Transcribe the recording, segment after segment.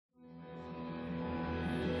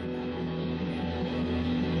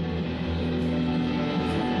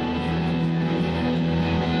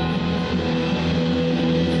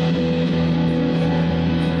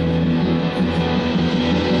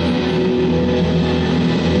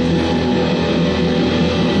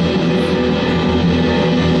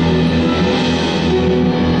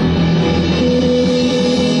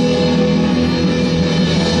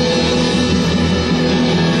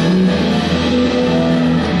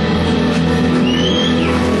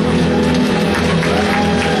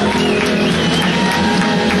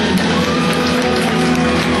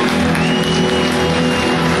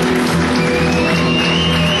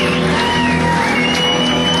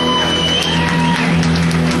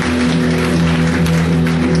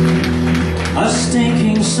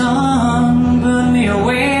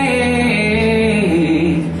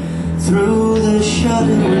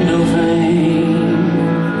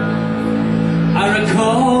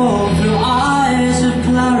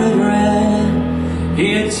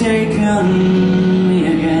awaken me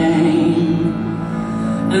again,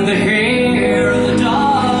 and the hair of the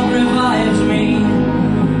dog revives me,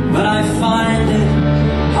 but I find it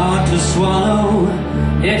hard to swallow.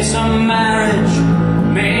 It's a marriage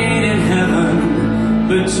made in heaven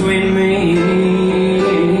between me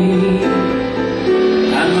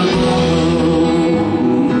and the bottle.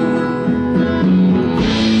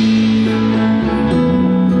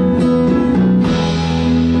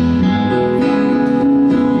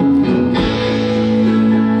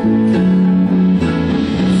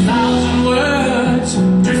 1,000 words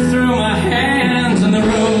drift through my hands, and the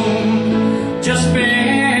room just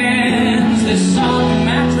bends. This soft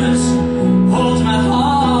mattress holds my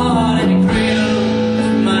heart and it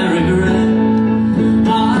cradles my regret.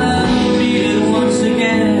 I'll read it once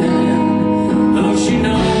again, though she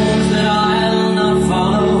knows that I'll not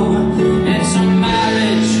follow. It's a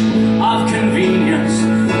marriage of convenience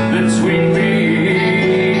between me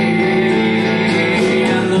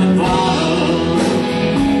and the bottle.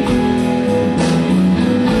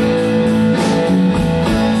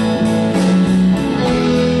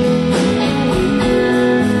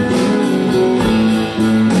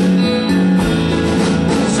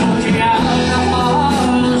 Soaking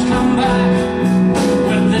alcohols come back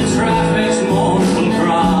with the traffic's mournful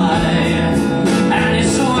cry, and it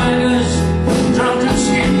swaggers, drunk and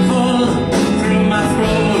skinful, through my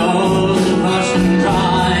throat all harsh and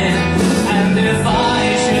dry. And if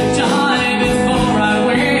I should die before I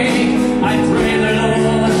wake, I pray the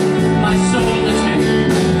Lord my soul to take,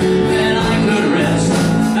 then I could rest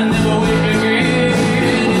and never wake again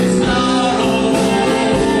in sorrow.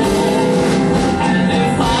 And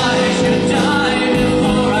if I should die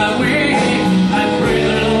before I wake, I pray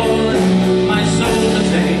the Lord my soul to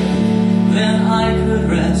take, then I could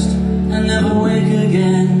rest and never wake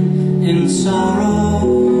again in sorrow.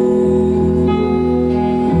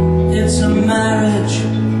 It's a marriage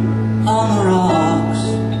on the rocks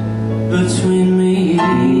between me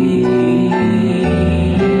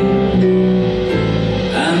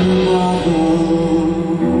and the bottle.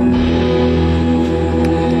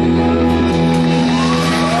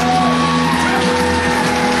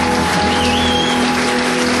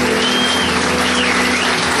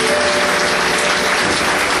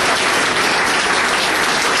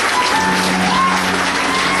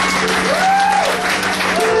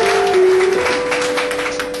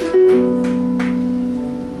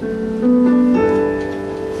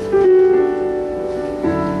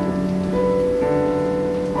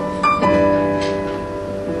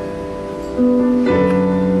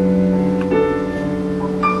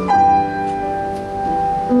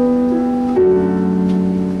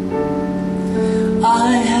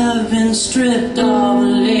 I have been stripped of a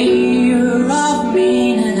layer of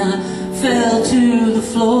meaning. I fell to the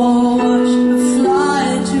floor, watched her fly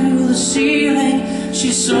to the ceiling.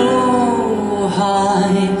 She's so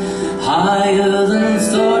high, higher than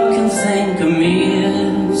thought can think. A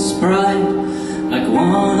mere sprite, like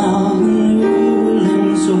one of the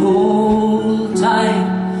rulings, so hold tight.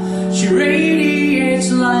 She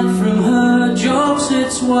radiates light from her jokes.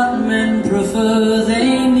 It's what men prefer.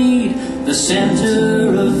 They need the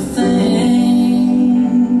center of things,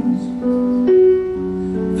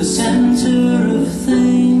 the center of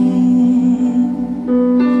things.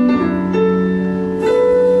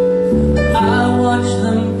 I watch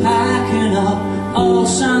them packing up all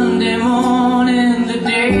Sunday morning, the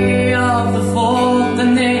day of the 4th,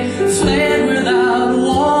 and they fled without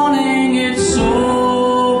warning. It's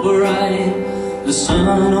so bright, the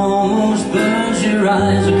sun almost burns your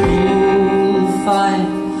eyes. A cruel fight,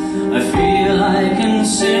 I feel I can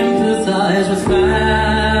say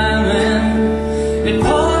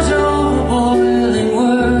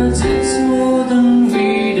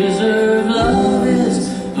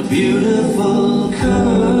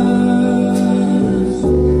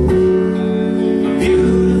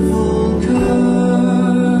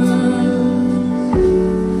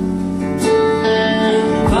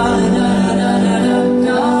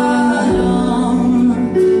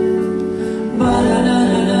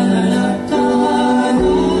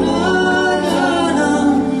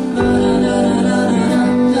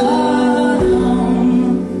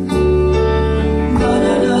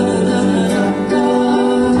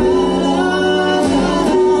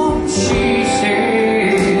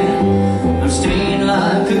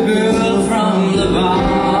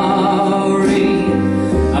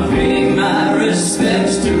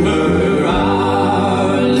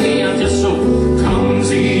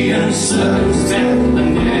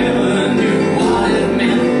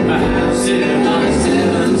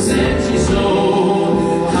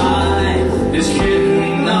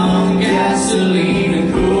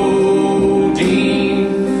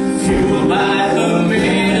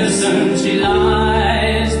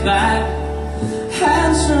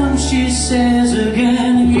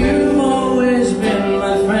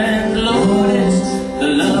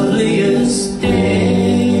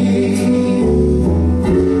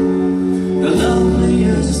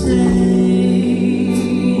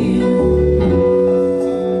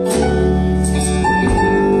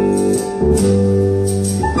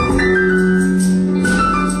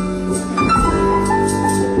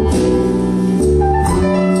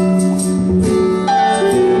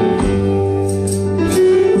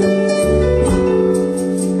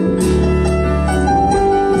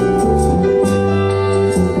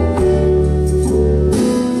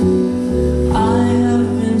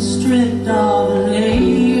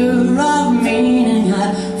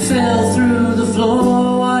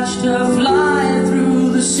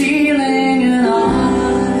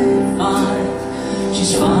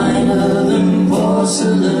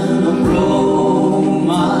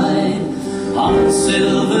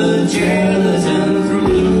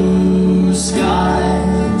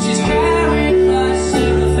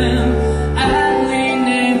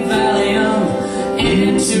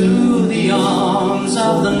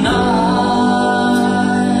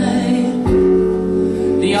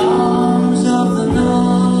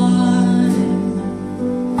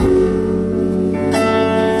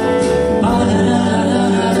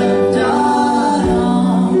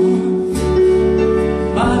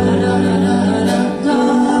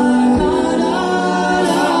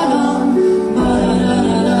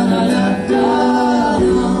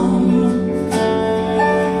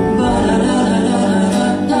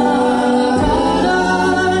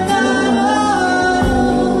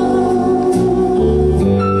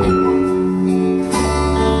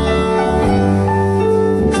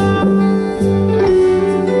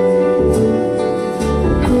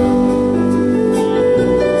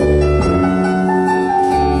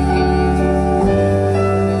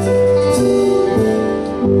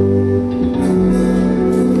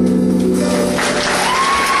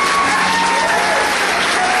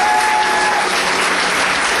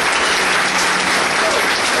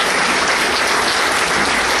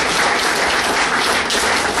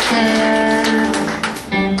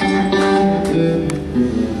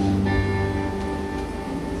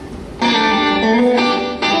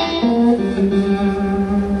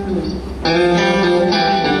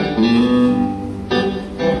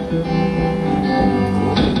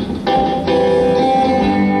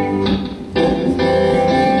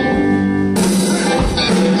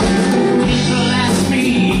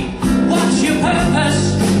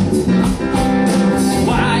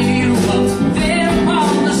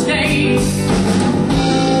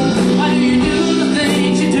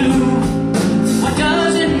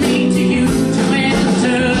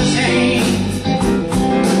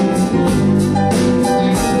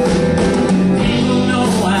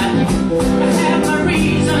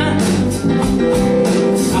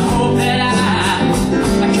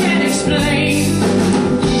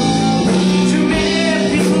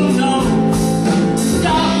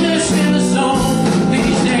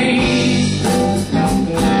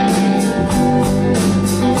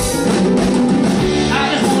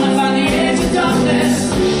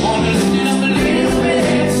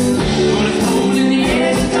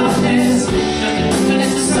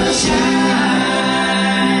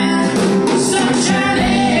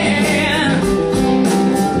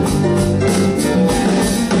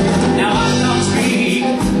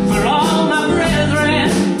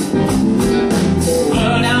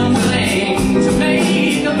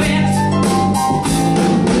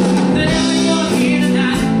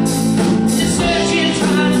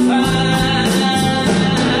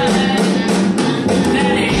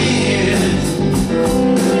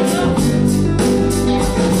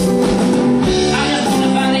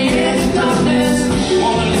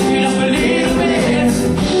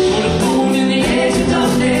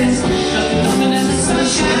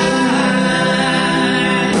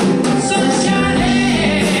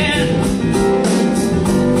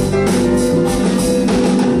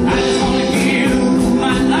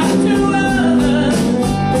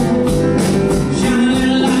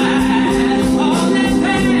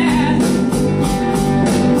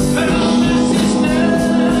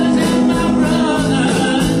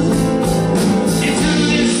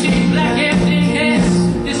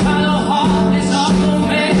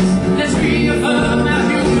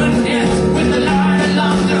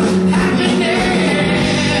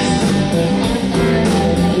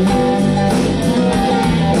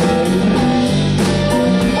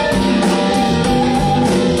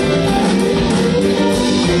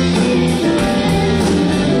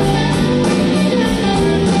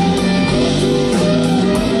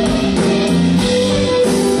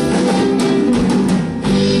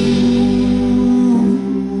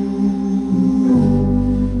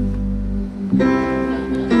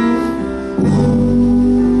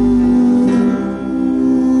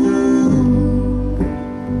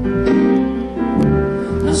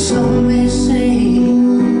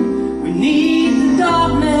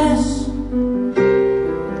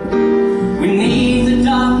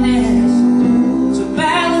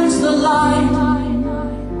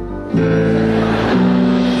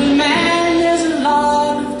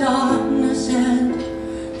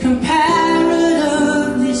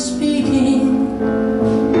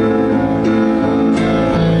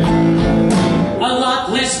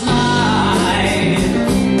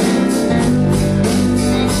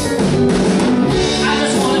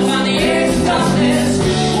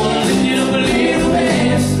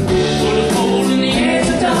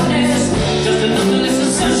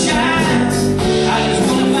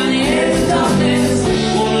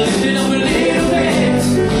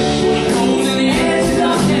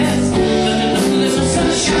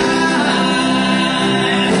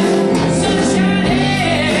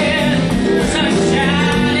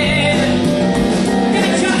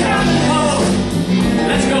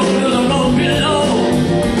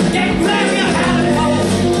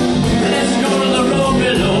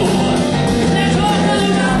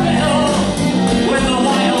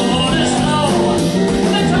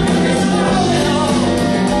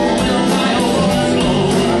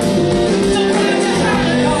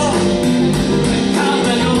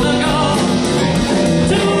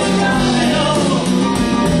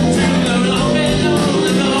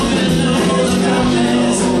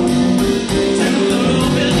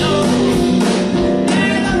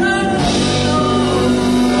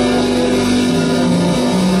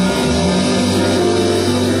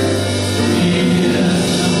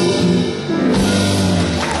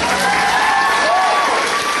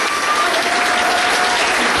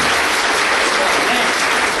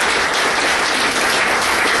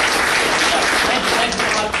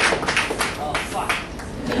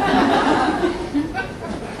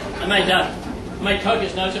make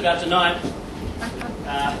copious notes about tonight.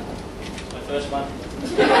 My first one.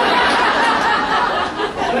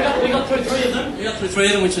 we got through three of them. We got through three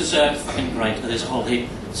of them, which is fucking great. There's a whole heap.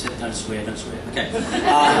 Don't swear, don't swear. Okay.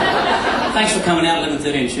 Thanks for coming out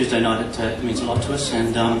 11:30 on Tuesday night. It means a lot to us,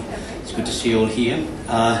 and it's good to see you all here.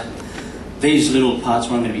 These little parts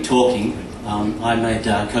where I'm going to be talking, I made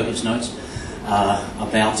copious notes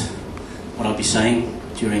about what I'll be saying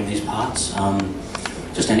during these parts.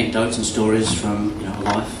 Just anecdotes and stories from a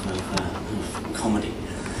life of comedy.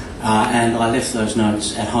 And I left those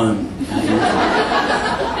notes at home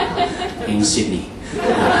in Sydney.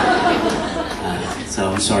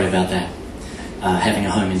 So I'm sorry about that. Having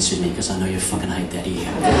a home in Sydney, because I know you fucking hate that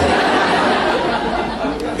here.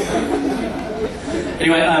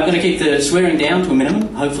 Anyway, I'm going to keep the swearing down to a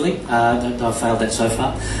minimum, hopefully. I've failed that so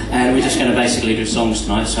far. And we're just going to basically do songs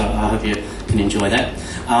tonight, so I hope you can enjoy that.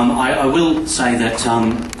 I will say that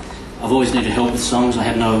I've always needed help with songs. I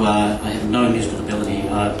have no musical ability.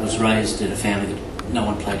 I was raised in a family that no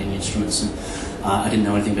one played any instruments, and I didn't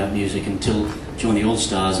know anything about music until joined the All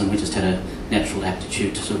Stars, and we just had a natural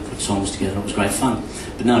aptitude to sort of put songs together. It was great fun,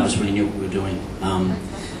 but none of us really knew what we were doing.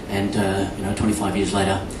 25 years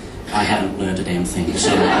later, I haven't learned a damn thing.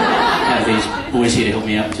 So I have these boys here to help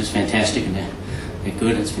me out, which is fantastic, and they're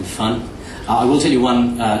good. It's been fun. I will tell you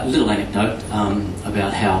one little anecdote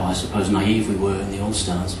about how, I suppose, naive we were in the All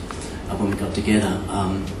Stars when we got together.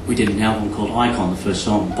 We did an album called Icon. The first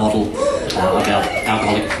song, Bottle, about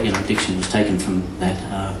alcoholic addiction, was taken from that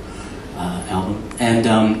album. And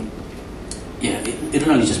it had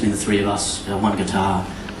only just been the three of us, one guitar,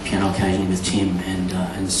 piano occasionally with Tim, and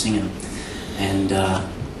the singer. And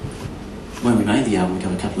when we made the album, we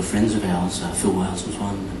got a couple of friends of ours, Phil Wales was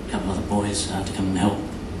one, and a couple of other boys to come and help.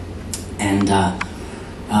 And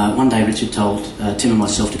one day Richard told Tim and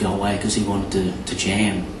myself to go away because he wanted to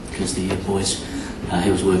jam, because the boys he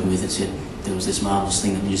was working with had said there was this marvellous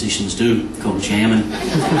thing that musicians do called jamming.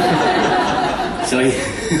 So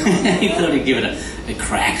he thought he'd give it a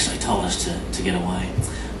crack, so he told us to get away.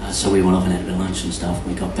 So we went off and had a bit of lunch and stuff, and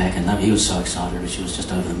we got back, and he was so excited. Richard was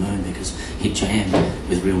just over the moon because he'd jammed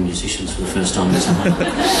with real musicians for the first time in his life.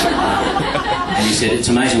 And he said, "It's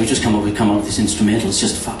amazing, we've come up with this instrumental. It's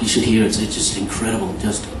just, fuck, you should hear it. It's just incredible.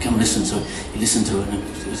 Just come listen." So he listened to it, and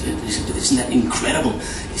he said, "Isn't that incredible?"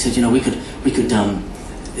 He said, we could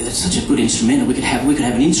it's such a good instrumental. We could have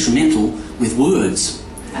an instrumental with words."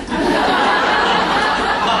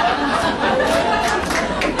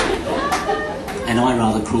 And I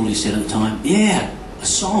rather cruelly said at the time, "Yeah, a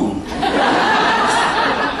song." It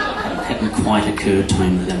hadn't quite occurred to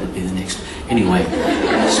him that would be the next. Anyway,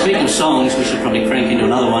 speaking of songs, we should probably crank into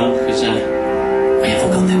another one, because we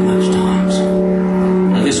haven't got that much time. So.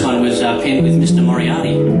 This one was penned with Mr.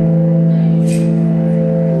 Moriarty.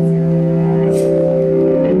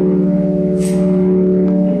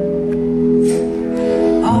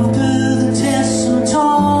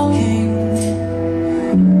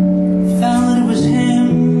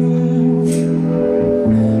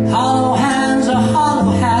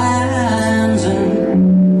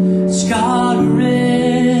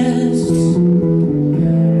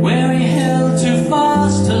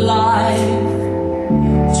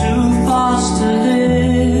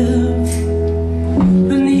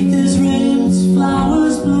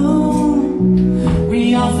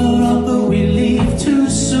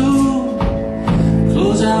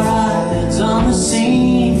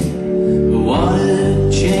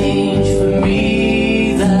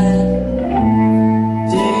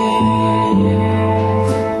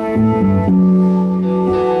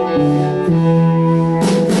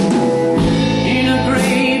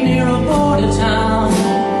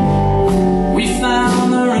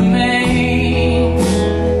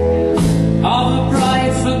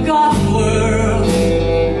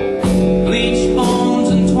 Bleach bones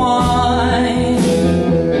and twine,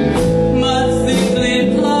 mud thickly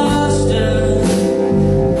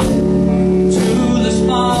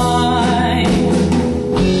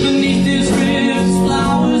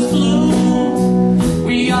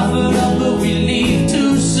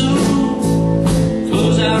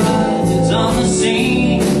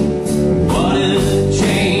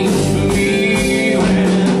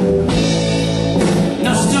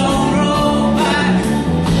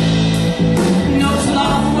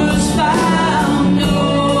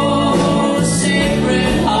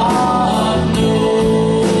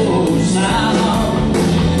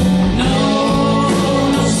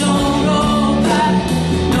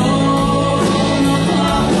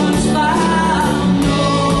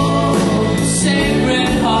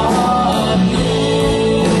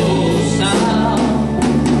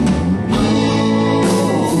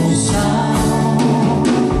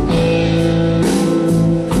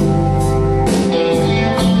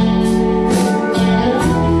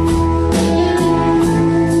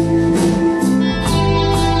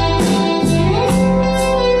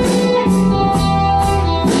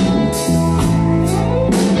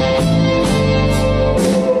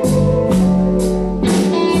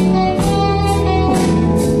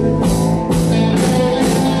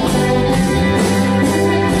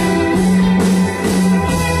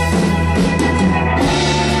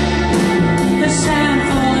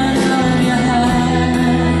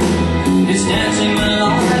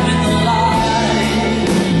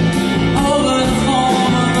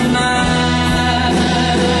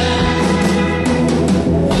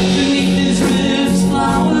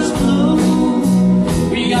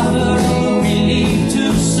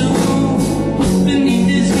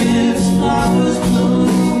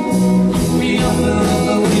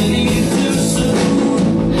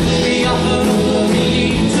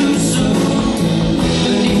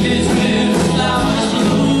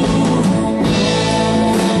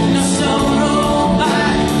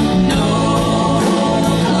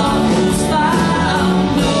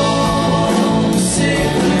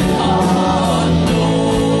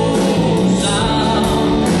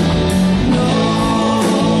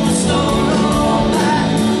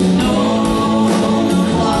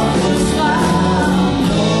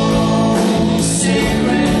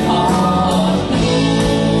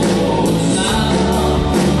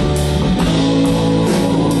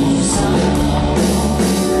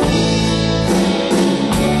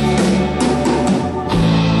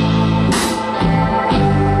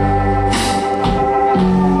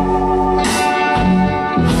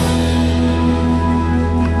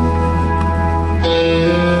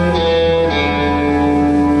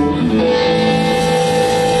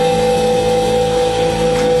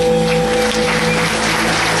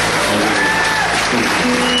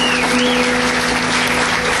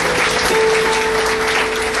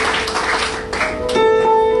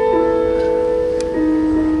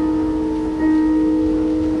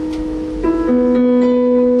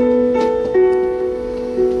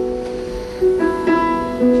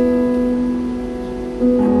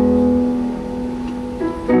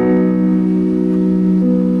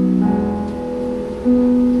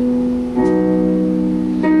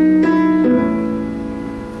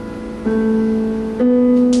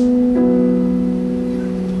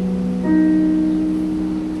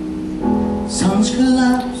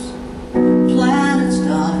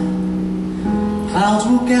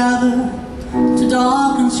together to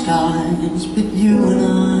darken skies, but you and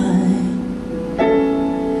I,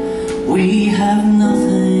 we have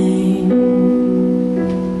nothing.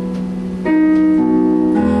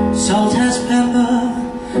 Salt has pepper,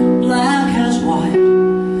 black has white,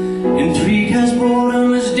 intrigue has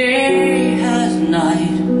boredom as day has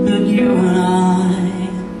night, but you and I,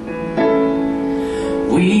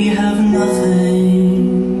 we have nothing.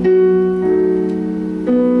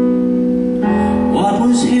 What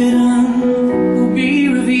was hidden will be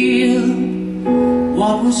revealed,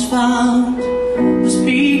 what was found must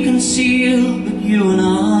be concealed, but you and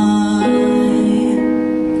I,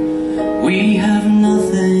 we have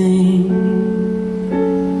nothing.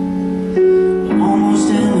 Almost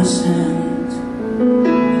innocent,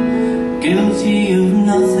 guilty of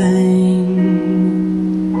nothing,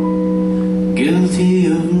 guilty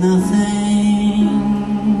of nothing.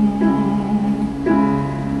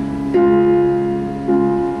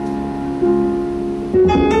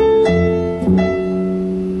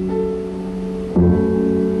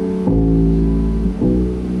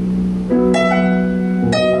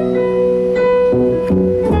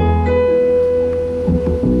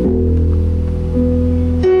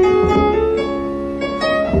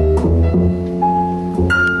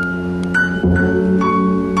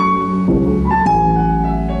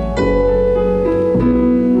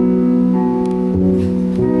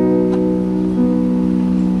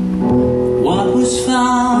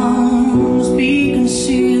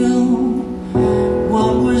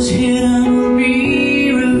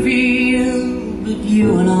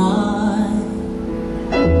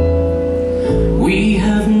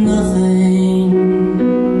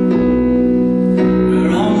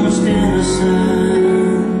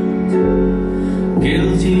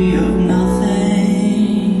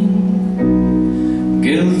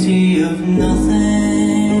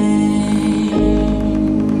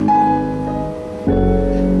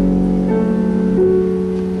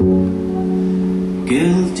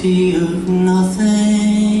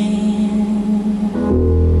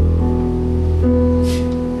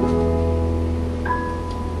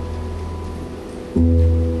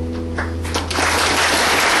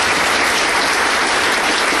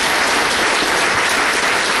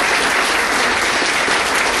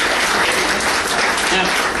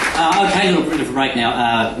 Okay, a little bit of a break now.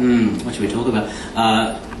 What should we talk about?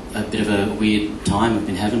 A bit of a weird time I've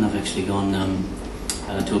been having. I've actually gone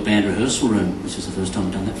to a band rehearsal room, which is the first time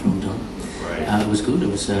I've done that for a long time. It was good. There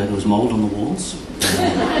was mould on the walls.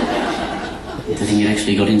 The thing it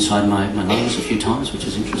actually got inside my nose a few times, which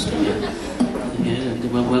was interesting.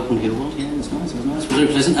 Welcome to your world. Yeah, it's nice. It was nice. It was very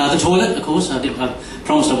pleasant. The toilet, of course. I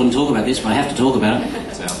promised I wouldn't talk about this, but I have to talk about it.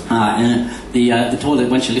 The toilet,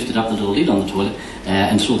 once you lifted up the little lid on the toilet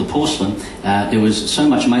and saw the porcelain, there was so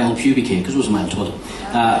much male pubic hair, because it was a male toilet.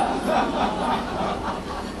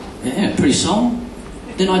 Yeah, pretty solemn.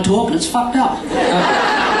 Then I talk and it's fucked up.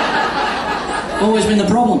 Always been the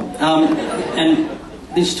problem. And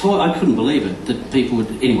this toilet, I couldn't believe it, that people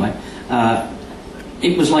would... Anyway,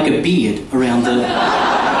 it was like a beard around the...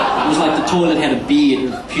 It was like the toilet had a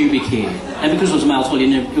beard of pubic hair. And because it was a male toilet,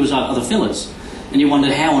 it was like other fillers. And you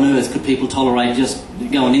wondered how on earth could people tolerate just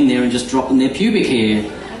going in there and just dropping their pubic hair.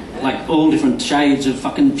 Like all different shades of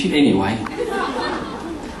fucking anyway.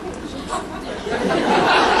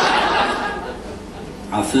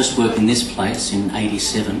 I first worked in this place in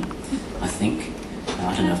 '87, I think.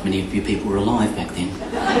 I don't know if many of you people were alive back then.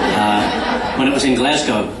 When it was in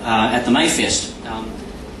Glasgow at the Mayfest.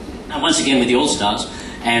 Once again with the All-Stars.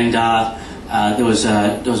 And there was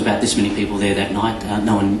about this many people there that night.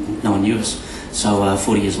 No one knew us. So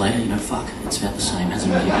 40 years later, you know, fuck, it's about the same,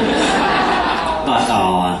 hasn't it? But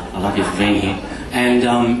I love you for being here. And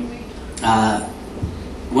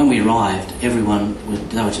when we arrived, everyone,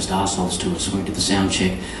 they were just arseholes to us when we did the sound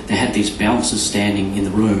check. They had these bouncers standing in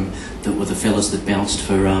the room that were the fellas that bounced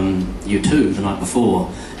for U2 the night before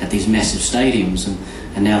at these massive stadiums, and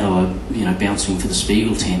now they were, you know, bouncing for the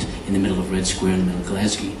Spiegeltent in the middle of Red Square in the middle of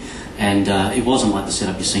Glasgow. And it wasn't like the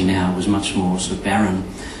setup you see now. It was much more sort of barren.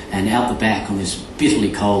 And out the back on this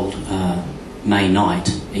bitterly cold May night,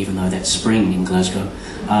 even though that's spring in Glasgow,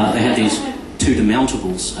 they had these two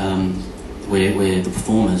demountables where the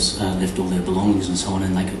performers left all their belongings and so on,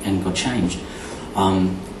 and got changed.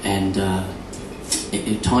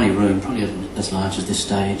 A tiny room, probably as large as this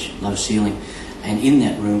stage, low ceiling, and in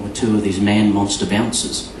that room were two of these man-monster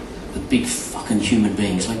bouncers, the big fucking human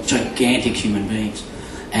beings, like gigantic human beings,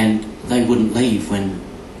 and they wouldn't leave when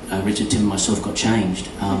Richard, Tim and myself got changed,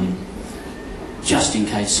 just in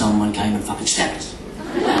case someone came and fucking stabbed us.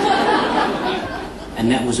 and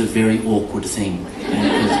that was a very awkward thing.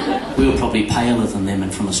 And we were probably paler than them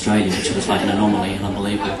and from Australia, which was like an anomaly and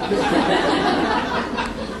unbelievable.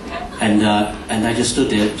 And they just stood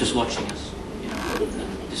there, just watching us, you know,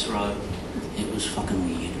 this row. It was fucking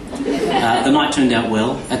weird. The night turned out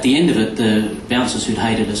well. At the end of it, the bouncers who'd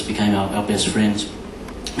hated us became our best friends.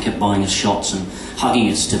 Kept buying us shots and hugging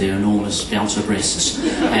us to their enormous bouncer breasts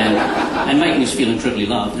and making us feel incredibly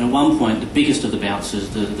loved. And at one point, the biggest of the bouncers,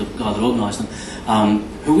 the guy that organised them,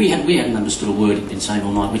 who we hadn't understood a word he'd been saying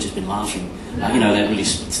all night, we'd just been laughing. You know, that really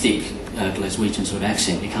thick Glaswegian sort of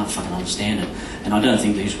accent, you can't fucking understand it. And I don't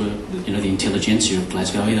think these were, you know, the intelligentsia of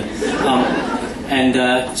Glasgow either.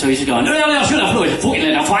 So he's just going, you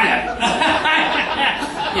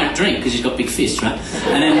know, drink, because he's got big fists, right?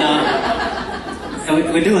 And then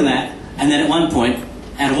we're doing that, and then at one point,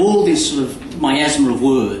 out of all this sort of miasma of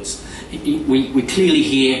words, we clearly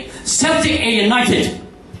hear, Celtic are united!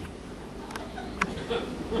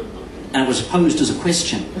 And it was posed as a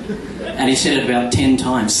question. And he said it about 10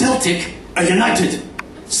 times. Celtic are united!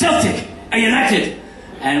 Celtic are united!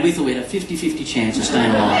 And we thought we had a 50-50 chance of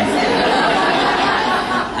staying alive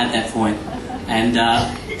at that point. And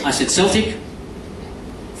I said, Celtic,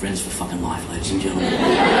 friends for fucking life, ladies and gentlemen.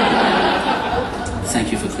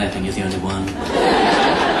 Thank you for clapping, you're the only one.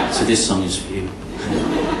 So this song is for you.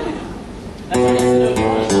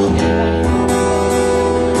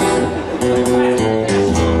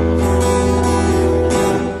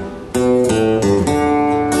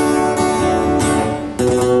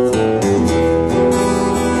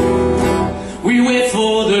 We wait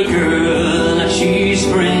for the girl like she's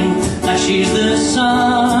spring, like she's the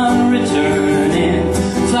sun returning.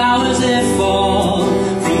 Flowers that fall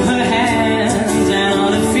from her hands and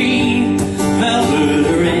on her feet, velvet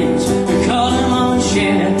rings, we call them on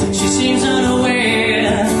share. She seems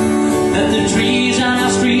unaware that the trees on our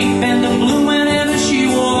street bend to blue whenever she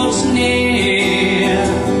walks near,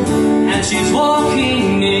 and she's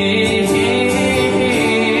walking near.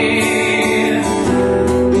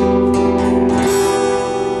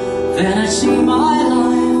 Then I see my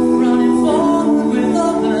life running forward with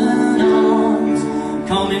open arms,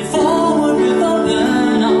 coming forward with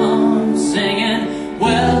open arms, singing,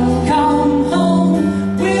 welcome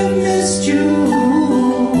home, we've missed you,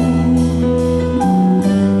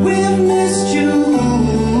 we've missed you,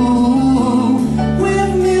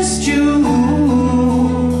 we've missed you,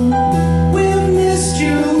 we've missed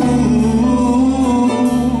you.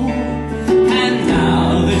 And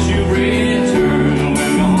now that you've returned,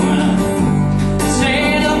 we're gonna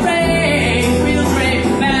celebrate. We'll drape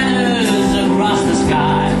banners across the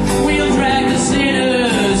sky, we'll drag the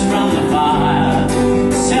sinners from the fire.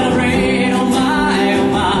 Celebrate, oh my, oh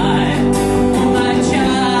my, oh my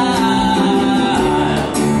child,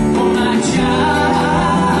 oh my child.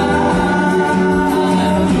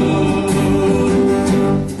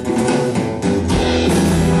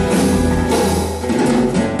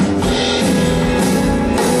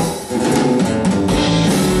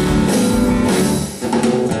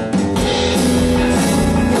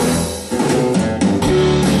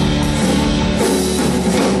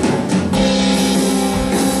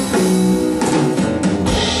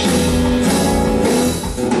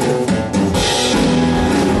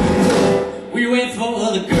 We wait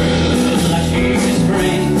for the girl like she's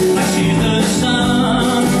spring, like she's the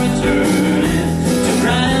sun returning to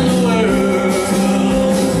brighten the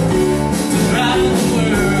world, to brighten the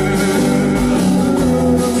world,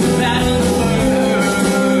 to brighten the world,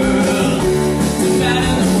 to brighten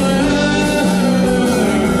the world, to brighten the world,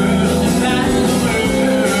 to brighten the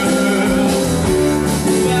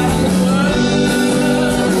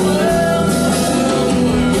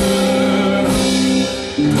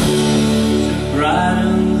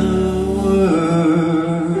brighten the world.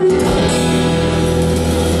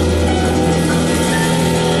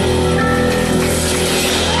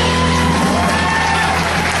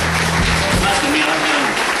 Must admit,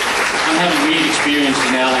 I'm having weird experiences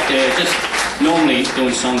now. Like just normally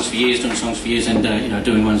doing songs for years, and you know,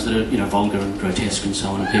 doing ones that are, you know, vulgar and grotesque and so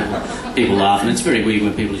on, and people laugh, and it's very weird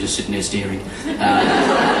when people are just sitting there staring.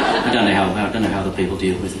 I don't know how the people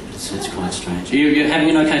deal with it. It's quite strange. You're having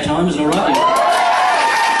an okay time? Is it all right?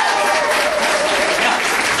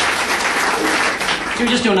 Should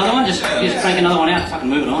we just do another one? Just crank another one out. Fucking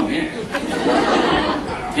move it on, yeah.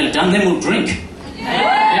 Get it done, then we'll drink.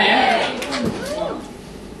 Yeah.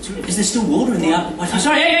 Is there still water in the oven?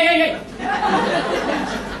 Sorry, hey.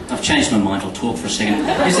 I've changed my mind. I'll talk for a second.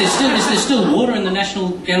 Is there still water in the National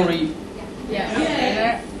Gallery?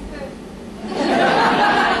 Yeah.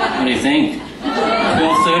 What do you think?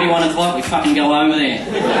 12:30, 1 o'clock, we fucking go over there.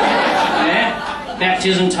 Yeah?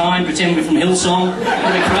 baptism time, pretend we're from Hillsong.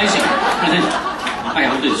 It'll be crazy. And then, okay,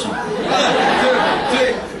 we'll do the song. 1, 2,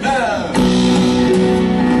 3, now.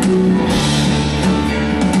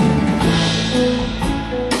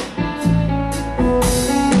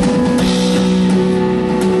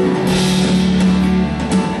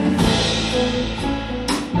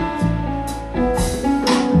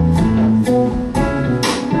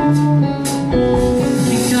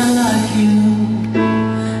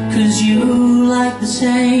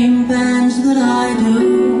 Same bands that I do.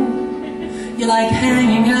 You like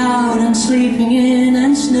hanging out and sleeping in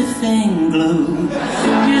and sniffing glue.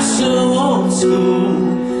 You're so old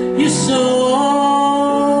school. You're so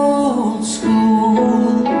old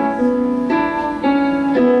school.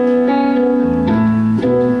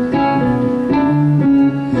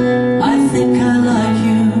 I think I like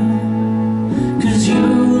you 'cause you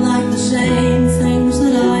like the same things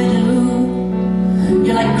that I do.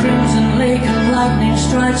 You like crimson lake and lightning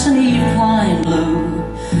strikes and eve wine blue.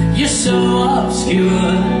 You're so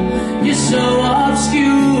obscure, you're so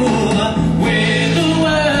obscure. With the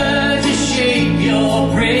word to shape your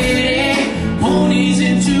pretty ponies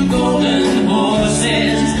into golden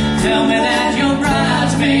horses. Tell me that your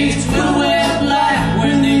bridesmaids will wear black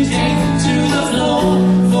when they take to the floor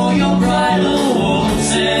for your bridal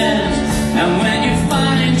waltzes. And when you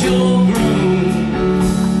find your groom,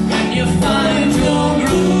 when you find your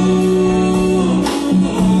groom,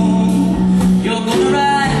 you're gonna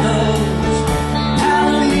ride those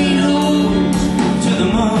palominos to the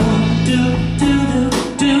moon. Do do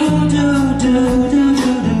do do do do do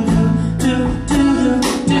do do do do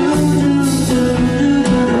do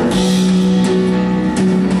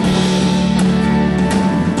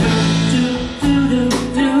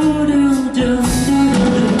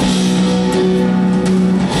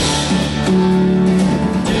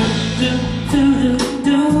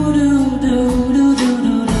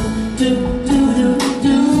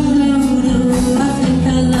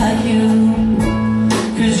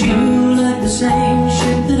same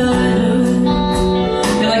shit that I do.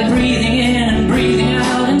 You like breathing in and breathing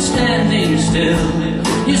out and standing still.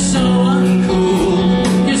 You're so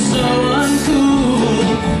uncool, you're so uncool.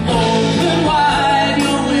 Open wide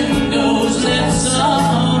your windows, let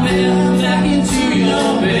some air back into your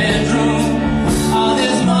bedroom. Oh,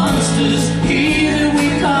 there's monsters here that we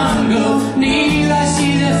can't go near. I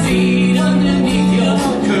see their feet underneath your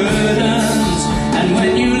curtains. And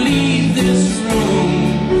when you leave this room,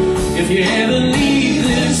 if you ever leave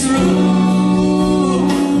this room,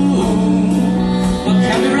 well,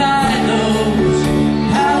 can we ride those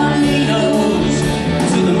palominos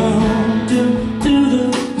to the moon? Do do do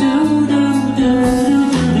do do do do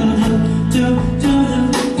do do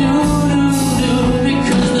do.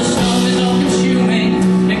 Because the storm is all consuming,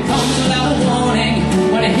 it comes without a warning.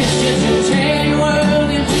 When it hits you, you'll tear your world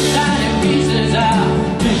into tiny pieces.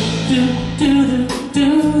 Do do do do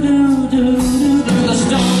do do do. The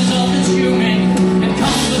storm is all consuming, it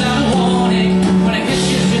comes without a warning. When it hits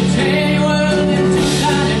you, you tear your world into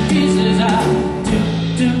tiny pieces. Do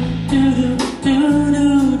do do do do do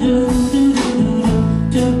do do do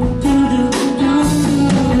do do.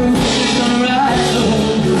 She's gonna ride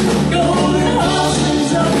those golden horses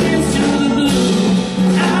up into the blue,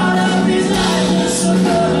 out of these lifeless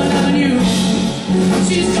suburban avenues.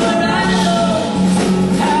 She's gonna ride those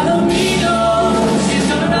palominos. She's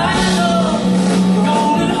gonna ride those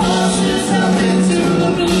golden horses up into the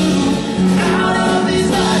blue, out of these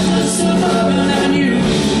lifeless suburban avenues.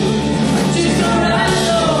 She's gonna ride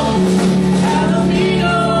those palominos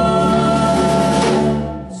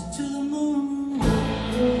to the moon.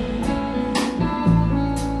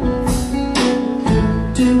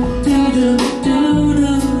 Do do do do do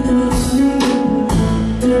do do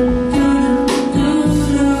do do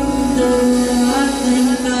do. I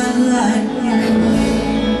think I like you.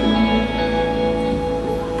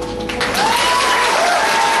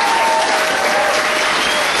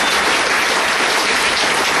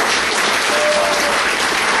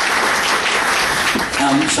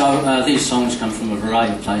 These songs come from a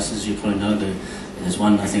variety of places. You probably know there's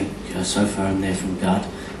one, I think, so far in there from Gard.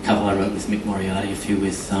 A couple I wrote with Mick Moriarty, a few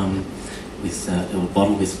with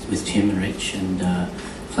Bottle with Tim and Rich, and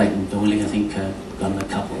Clayton Doyley, I think, got on a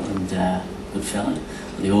couple, and good fella,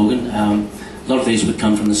 the organ. A lot of these would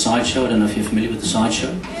come from the Sideshow. I don't know if you're familiar with the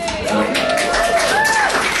Sideshow. Yeah,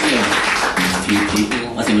 a few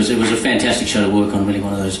people. I think it was a fantastic show to work on. Really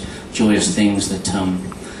one of those joyous things that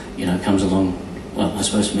you know, comes along. Well, I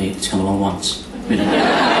suppose for me, it's come along once.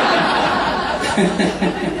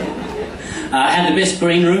 I had the best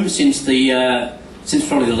green room since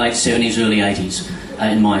probably the late 70s, early 80s,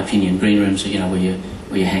 in my opinion. Green rooms are, you know,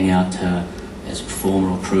 where you hang out as a performer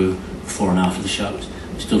or crew before and after the shows.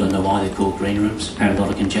 We still don't know why they're called green rooms. Apparently a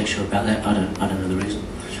lot of conjecture about that. I don't know the reason.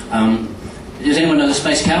 Does anyone know the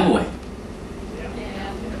Space Cowboy?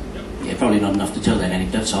 Yeah, probably not enough to tell that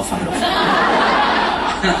anecdote, so I'll fuck it off.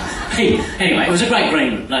 Anyway, it was a great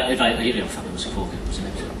green room. Like, fuck, it was a corker. It was an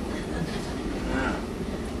episode.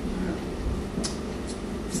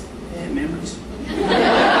 Yeah, memories.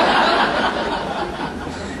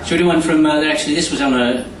 Should we do one from actually, this was on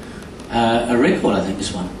a record, I think,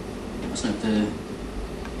 this one. Wasn't it?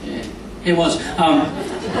 Yeah, it was.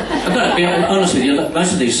 I've got to be honest with you,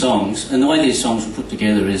 most of these songs, and the way these songs were put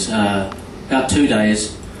together is about 2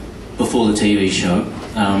 days before the TV show,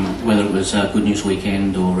 whether it was Good News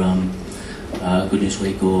Weekend or Good News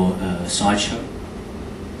Week or Sideshow.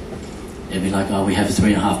 It'd be like, oh, we have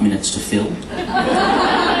 3.5 minutes to fill.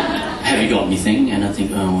 Have you got anything? And I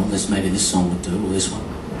think, oh, well, maybe this song would do, or this one.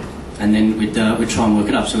 And then we'd try and work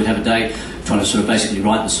it up. So we'd have a day trying to sort of basically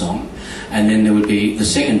write the song, and then there would be, the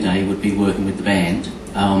second day would be working with the band.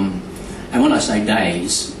 And when I say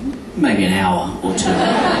days, maybe an hour or two.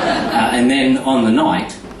 And then on the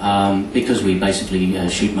night, because we basically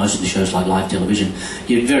shoot most of the shows like live television,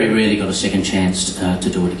 you very rarely got a second chance to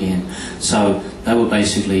do it again. So they were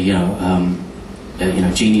basically,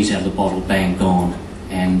 genies out of the bottle, bang, gone,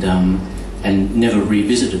 and never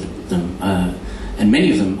revisited them. And many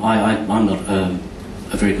of them, I'm not a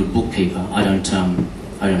very good bookkeeper. I don't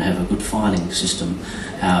have a good filing system.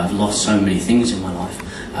 I've lost so many things in my life.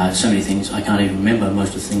 So many things I can't even remember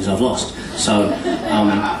most of the things I've lost. So,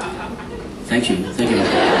 thank you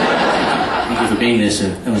for being there,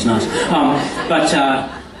 sir. That was nice.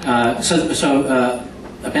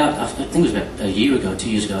 About, I think it was about a year ago, 2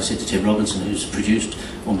 years ago, I said to Ted Robinson, who's produced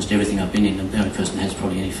almost everything I've been in, and the only person that has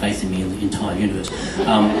probably any faith in me in the entire universe.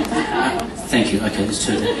 Thank you. Okay, there's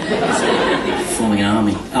two. Forming an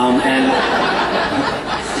army.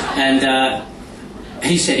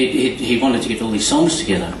 He said he wanted to get all these songs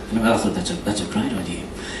together. And I thought that's a great idea.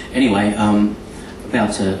 Anyway,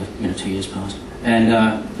 about 2 years passed, and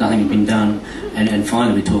nothing had been done. And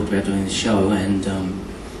finally we talked about doing the show, and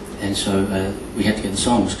so we had to get the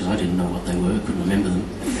songs because I didn't know what they were, couldn't remember them.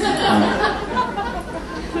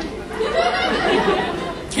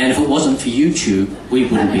 And if it wasn't for YouTube, we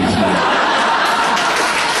wouldn't be here.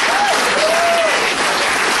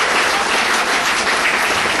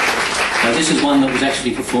 So this is one that was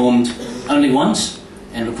actually performed only once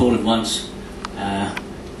and recorded once,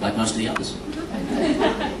 like most of the others.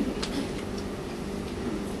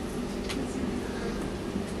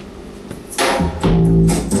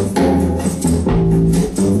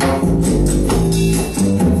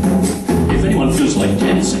 If anyone feels like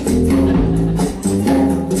dancing.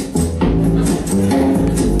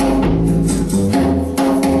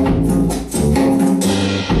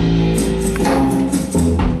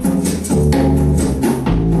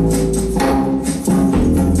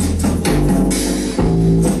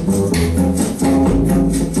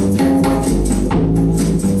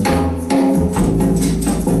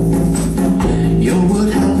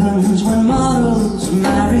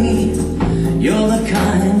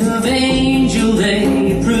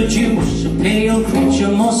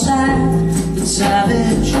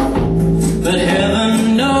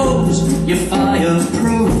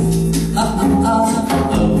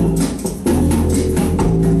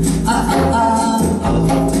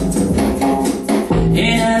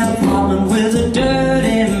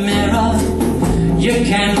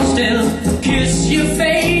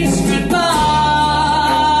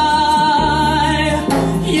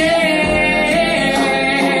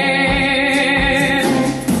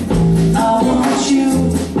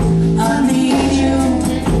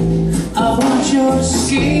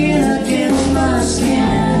 Skin against my skin.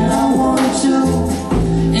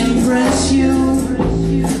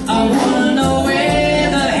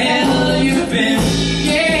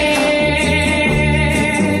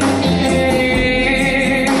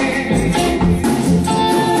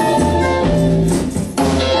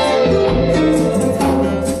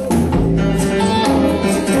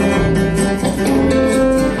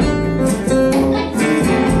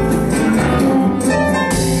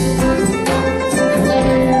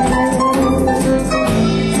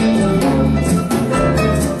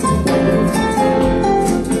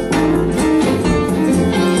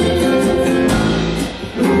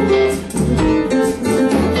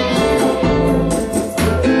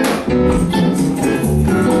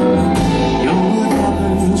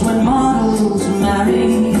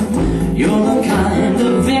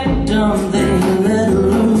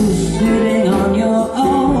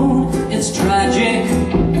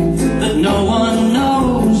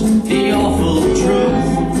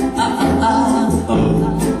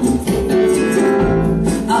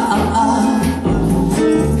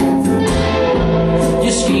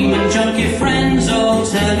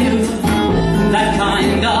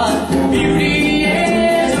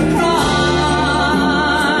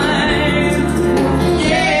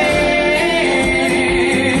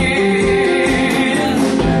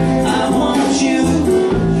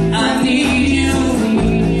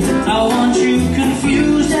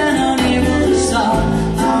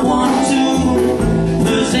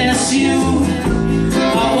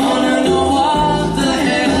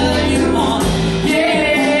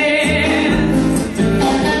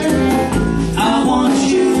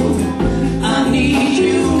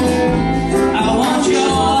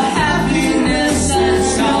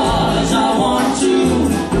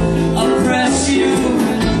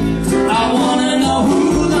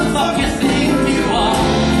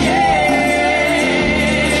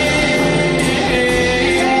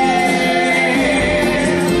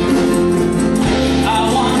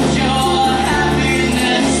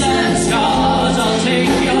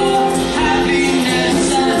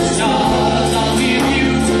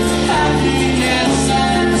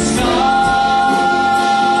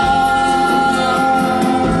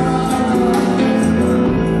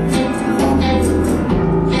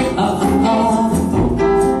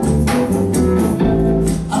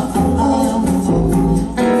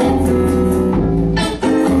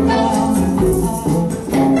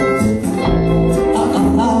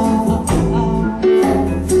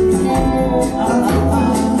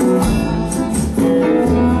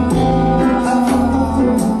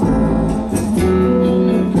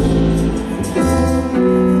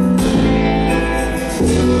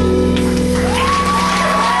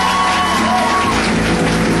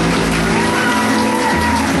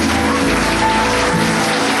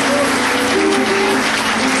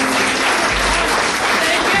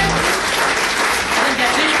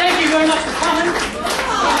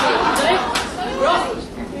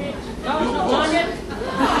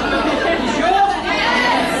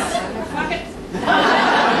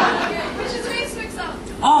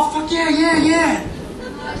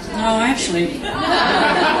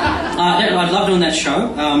 love doing that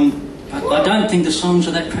show. I don't think the songs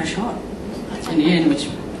are that crash hot in the end, which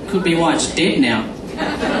could be why it's dead now.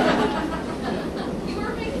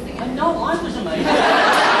 No, I was amazing.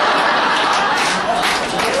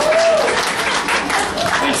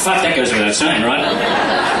 In fact, that goes without saying, right?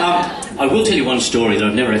 I will tell you one story that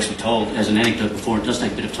I've never actually told as an anecdote before. It does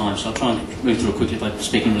take a bit of time, so I'll try and move through it quickly by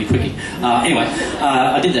speaking really quickly. Anyway,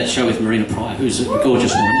 I did that show with Marina Pryor, who's a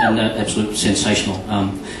gorgeous woman and absolutely sensational.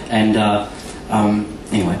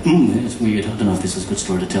 Anyway, it's weird. I don't know if this is a good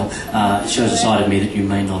story to tell. It shows a side of me that you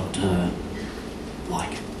may not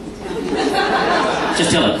like.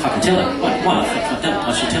 Just tell it. Fucking tell it. Why not?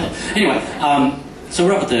 I should tell it. Anyway, so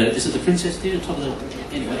we're up at is it the Princess Theatre, top of the...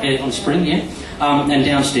 Anyway, on Spring, yeah? And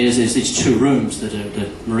downstairs there's these two rooms that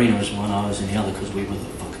Marina was in one, I was in the other, because we were the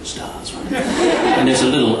fucking stars, right? And there's a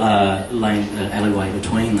little alleyway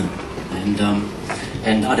between them.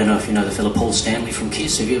 And I don't know if you know the fella Paul Stanley from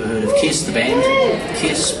Kiss. Have you ever heard of Kiss, the band?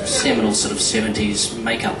 Kiss, seminal sort of 70s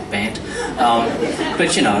makeup band.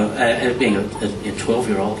 But you know, being a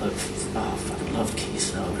 12-year-old, I fucking loved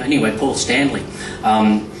Kiss. Anyway, Paul Stanley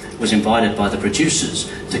was invited by the producers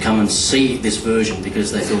to come and see this version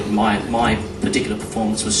because they thought my particular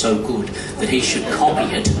performance was so good that he should copy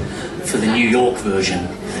it for the New York version.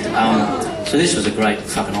 So this was a great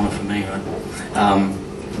fucking honour for me, right?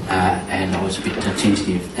 And I was a bit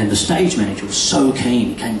tentative. And the stage manager was so keen.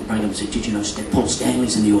 He came to Birmingham and said, "Did you know Paul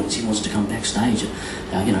Stanley's in the audience? He wants to come backstage,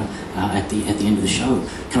 at the end of the show.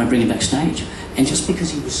 Can I bring him backstage?" And just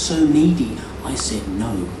because he was so needy, I said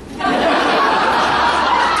no.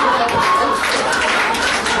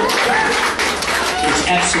 Which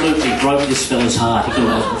absolutely broke this fella's heart. He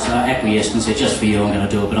acquiesced and said, "Just for you, I'm going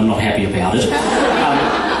to do it, but I'm not happy about it."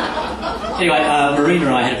 Anyway, Marina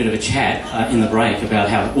and I had a bit of a chat in the break about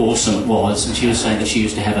how awesome it was, and she was saying that she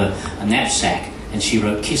used to have a knapsack and she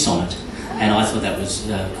wrote Kiss on it, and I thought that was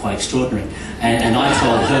quite extraordinary. And I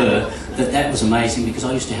told her that was amazing because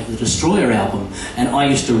I used to have the Destroyer album and I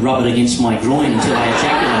used to rub it against my groin until I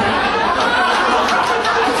ejaculated.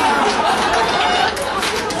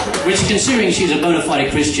 Which, considering she's a bona fide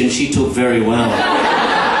Christian, she took very well.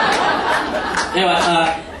 Anyway,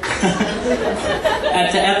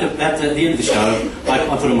 at the end of the show, I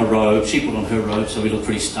put on my robe, she put on her robe, so we looked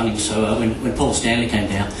pretty stunning. So when Paul Stanley came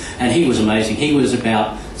down, and he was amazing. He was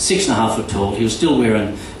about 6.5 foot tall. He was still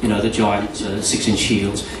wearing, you know, the giant 6-inch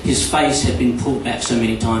heels. His face had been pulled back so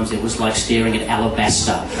many times it was like staring at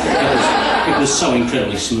alabaster. It was so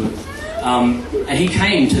incredibly smooth. And he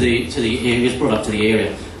came to the area. He was brought up to the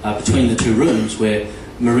area between the two rooms where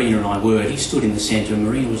Marina and I were. He stood in the centre, and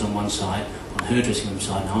Marina was on one side, on her dressing room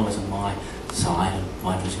side, and I was on my side of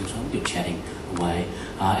my dressing room side. We were chatting away,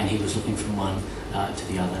 and he was looking from one to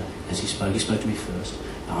the other as he spoke. He spoke to me first,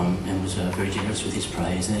 and was very generous with his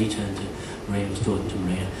praise. And then he turned to Marina, was talking to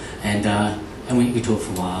Marina, and we talked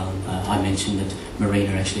for a while. And I mentioned that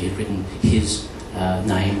Marina actually had written his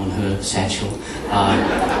name on her satchel,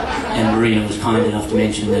 and Marina was kind enough to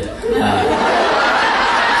mention that.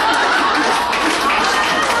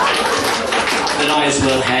 That I as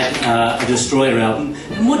well had a Destroyer album.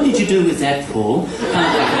 And what did you do with that, Paul?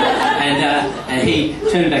 And he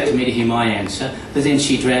turned back to me to hear my answer, but then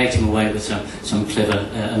she dragged him away with some clever,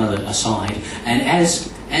 another aside. And as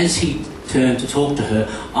he turned to talk to her,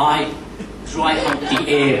 I dry humped the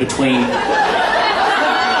air between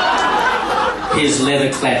his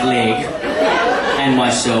leather-clad leg and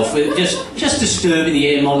myself, just disturbing the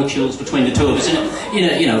air molecules between the two of us, and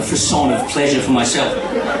you know, frisson of pleasure for myself.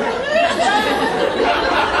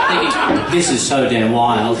 This is so damn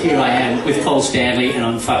wild. Here I am with Paul Stanley and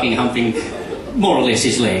I'm fucking humping more or less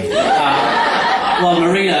his leg. While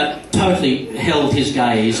Marina totally held his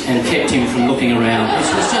gaze and kept him from looking around.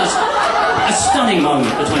 This was just a stunning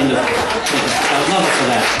moment between the... I love it for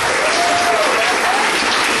that.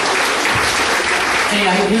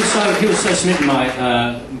 Anyway, he was so smitten by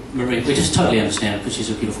Marina. We just totally understand it because she's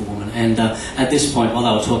a beautiful woman. And at this point, while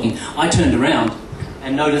they were talking, I turned around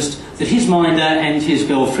and noticed that his minder and his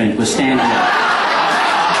girlfriend were standing up.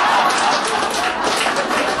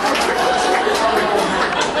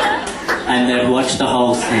 And they'd watched the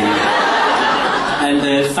whole thing. And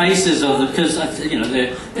the faces of the... Because, you know,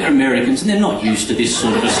 they're Americans and they're not used to this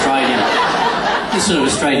sort of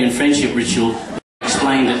Australian friendship ritual. I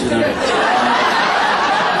explained it to them.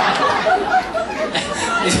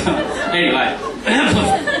 Anyway,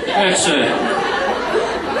 that's...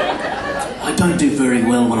 I don't do very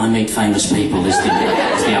well when I meet famous people, is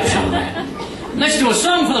the upshot of that. Let's do a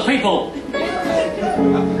song for the people!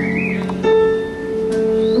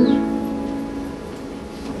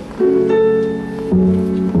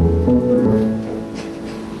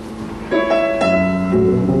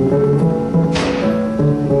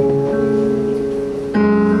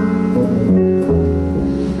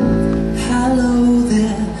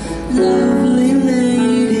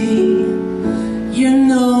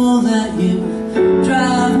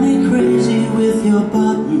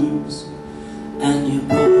 comes and you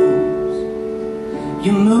goes.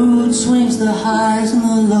 Your mood swings the highs and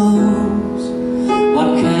the lows.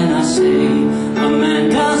 What can I say? A man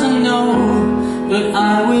doesn't know, but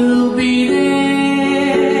I will be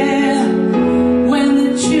there. When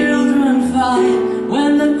the children fight,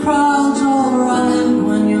 when the crowd's all right,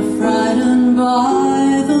 when you're frightened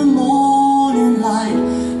by the morning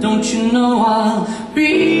light, don't you know I'll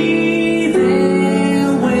be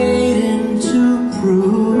there waiting to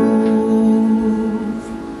prove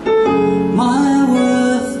my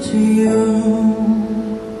worth to you.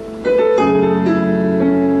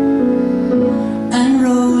 And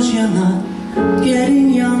Rose, you're not getting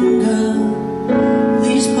younger.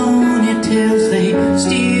 These ponytails, they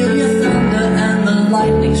steal your thunder, and the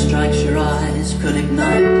lightning strikes your eyes could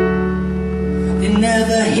ignite. They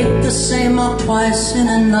never hit the same mark twice in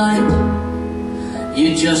a night.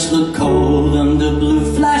 You just look cold under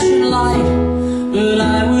blue flashing light, but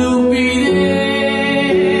I will be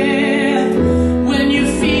there. When you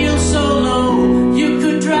feel so low you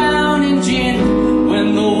could drown in gin,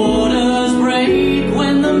 when the waters break,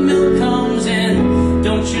 when the milk comes in,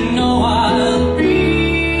 don't you know I'll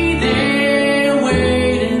be there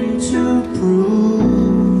waiting to prove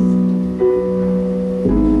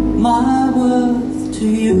my worth to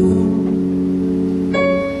you.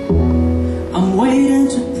 I'm waiting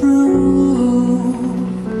to prove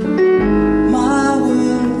my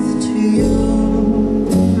worth to you.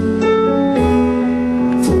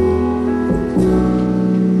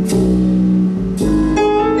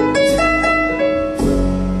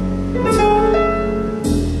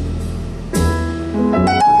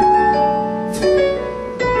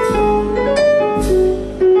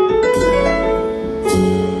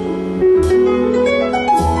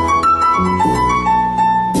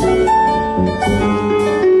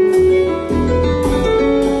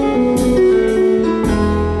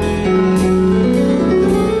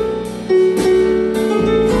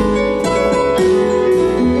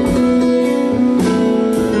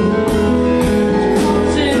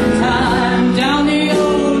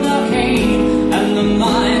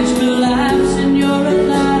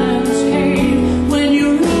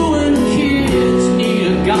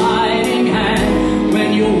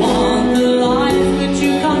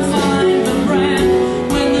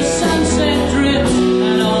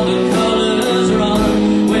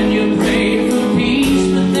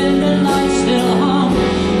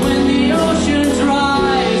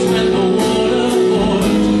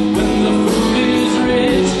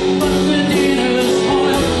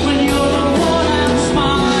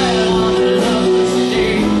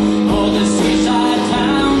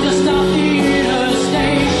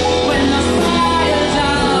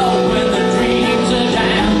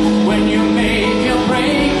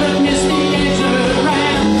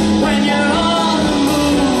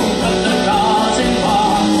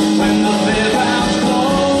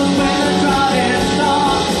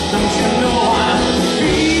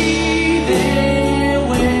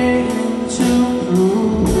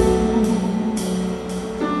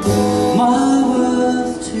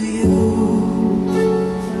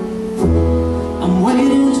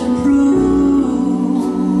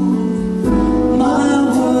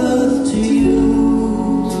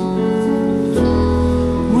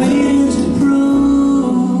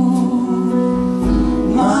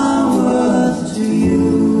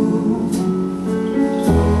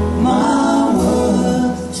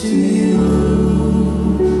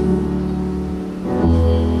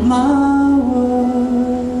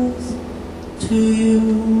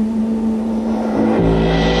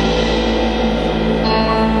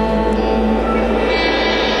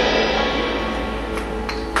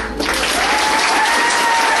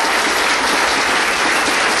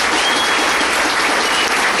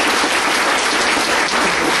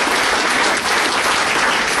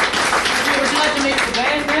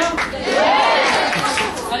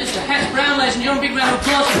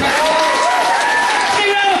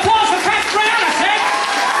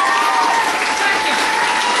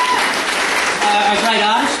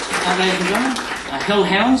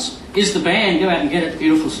 Hellhounds is the band. Go out and get it.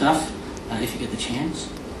 Beautiful stuff, if you get the chance.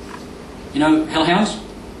 You know Hellhounds?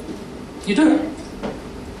 You do?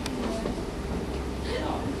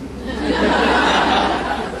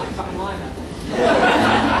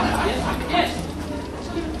 Yes.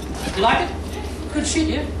 You like it? Good shit,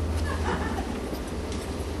 yeah.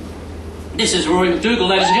 This is Rory McDougall,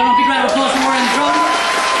 ladies and gentlemen. Big round of applause for Rory McDougall.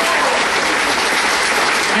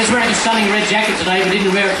 He's wearing a stunning red jacket today, but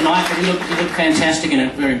didn't wear it tonight, but he looked fantastic in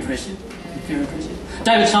it. Very impressive. Very impressive.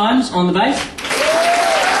 David Symes on the bass.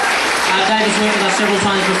 David's worked with us several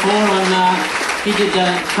times before on He did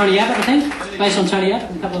Tony Abbott, I think, based on Tony Abbott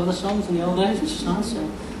and a couple of other songs in the old days, which is nice,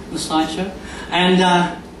 the Sideshow. And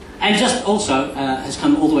just also has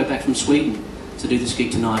come all the way back from Sweden to do this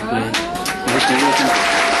gig tonight, where he's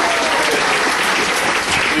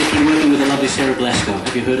been working with the lovely Sarah Blasco.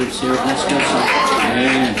 Have you heard of Sarah Blasco?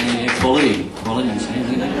 Yeah, quality.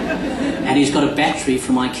 And he's got a battery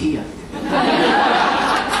from IKEA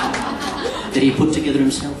that he put together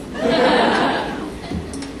himself.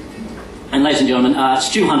 And ladies and gentlemen,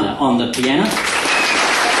 Stu Hunter on the piano.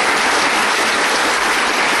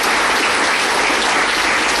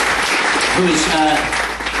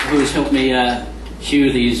 Who has helped me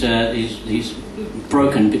hew these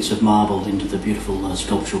broken bits of marble into the beautiful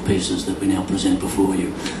sculptural pieces that we now present before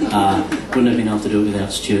you. Wouldn't have been able to do it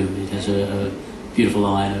without Stu. He has a beautiful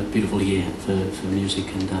eye and a beautiful ear for music,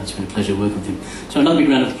 and it's been a pleasure working with him. So another big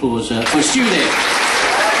round of applause for Stu there.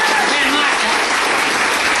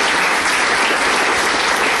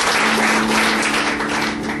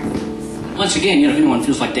 Once again, you know, if anyone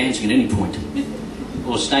feels like dancing at any point,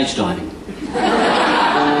 or stage diving,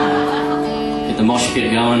 get the mosh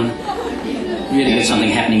pit going, really get something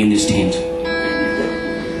happening in this tent.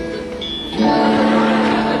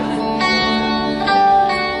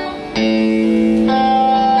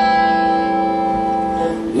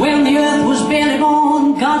 When the earth was barely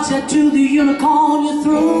born, God said to the unicorn, "You're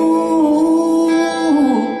through.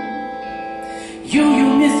 You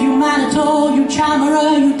myth, you manitou, you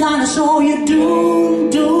chimera, you dinosaur, you're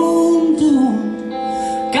doomed, doomed, doomed.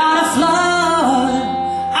 Got a flood,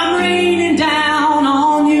 I'm raining down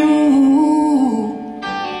on you.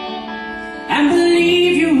 And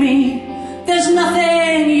believe you me, there's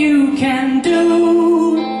nothing you can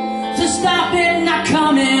do to stop it not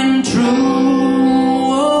coming true."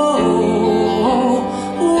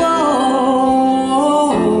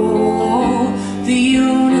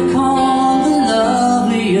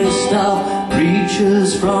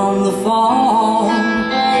 From the fall,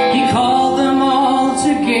 he called them all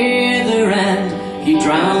together and he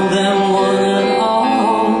drowned them one and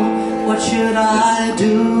all. What should I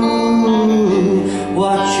do?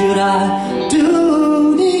 What should I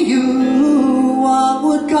do to you? What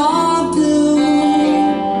would God do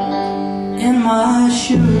in my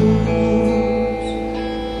shoes?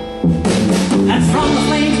 And from the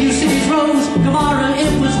flames new cities rose. Gomorrah,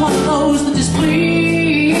 it was one of those that displeased.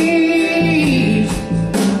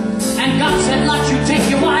 God said, "Lot, you take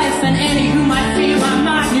your wife and any who might feel my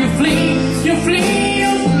mind. You flee, you flee,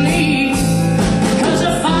 you flee. Because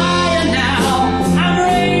of fire now, I'm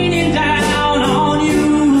raining down on you.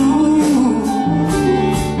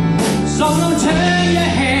 So don't turn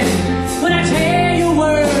your head when I tear your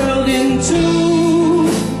world in two.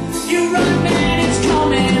 You run, man, it's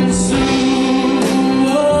coming soon."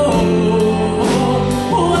 Whoa,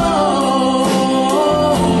 whoa, whoa.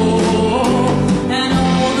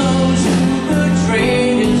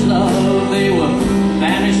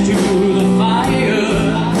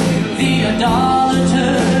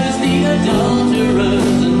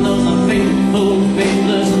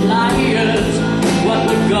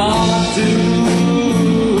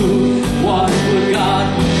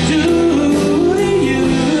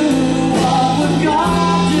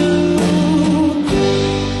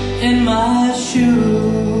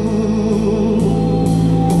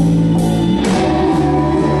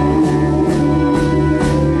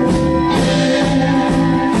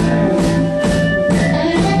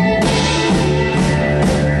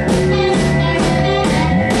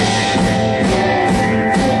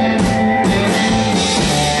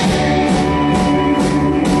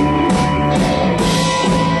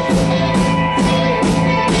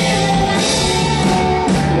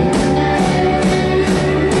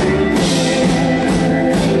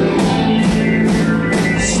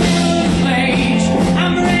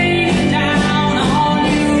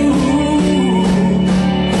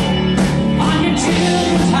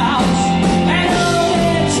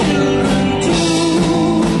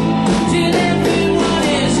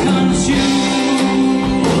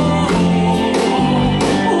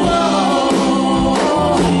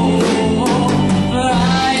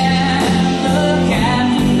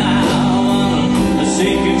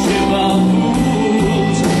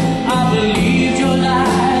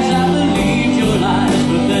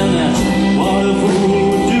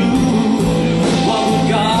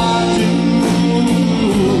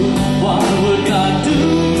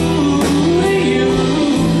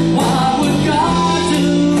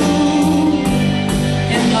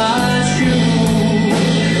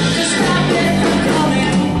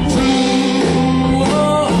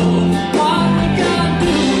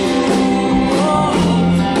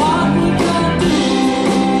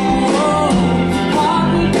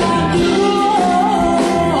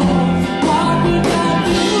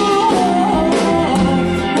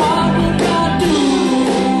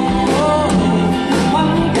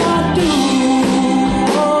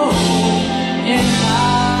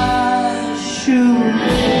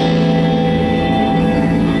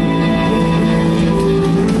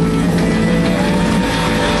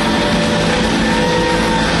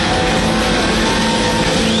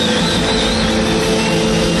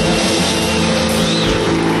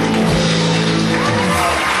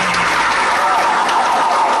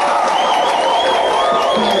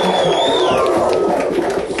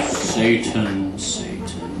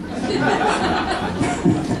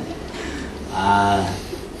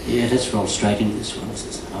 Yeah, let's roll straight into this one.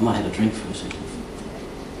 I might have a drink first.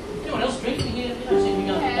 Anyone else drinking here? You don't seem to be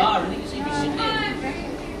going to the bar or anything. You seem to be sitting there.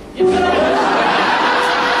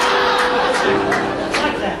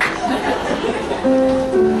 Like that.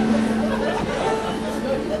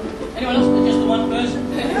 Anyone else? Just the one person?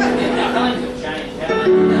 Our times have changed,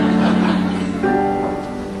 haven't they?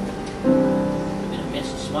 A bit of mess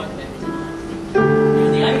and smoke there. In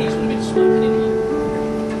the 80s, would have been smoking in here.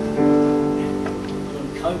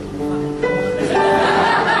 Coke and fucking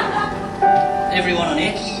everyone on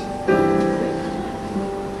X.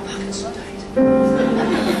 Fucking state.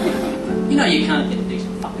 You know you can't get a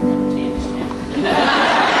decent fucking cup of tea in this town.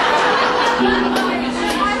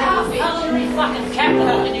 Culinary fucking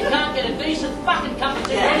capital, and you can't get a decent fucking cup of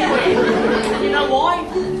tea anywhere. And you know why?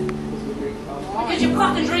 Because you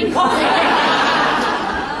fucking drink coffee.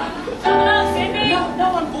 No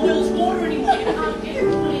one boils water anymore. You can't get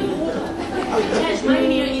boiling water. In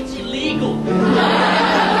Tasmania, it's illegal.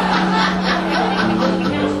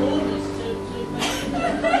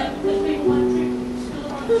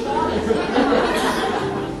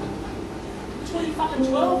 It's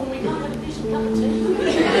 2012 and we can't have a decent cup of tea.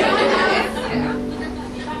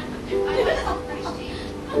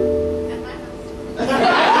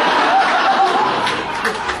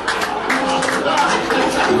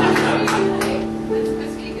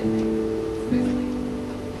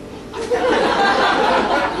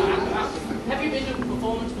 Have you been to a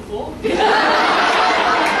performance before?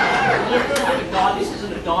 This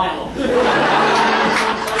isn't a dialogue.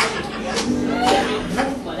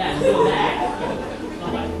 Like that, do that.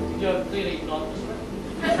 You're clearly not this way.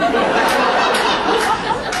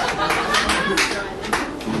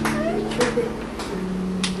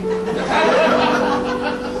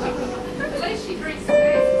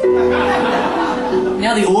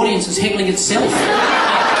 Now the audience is heckling itself. It's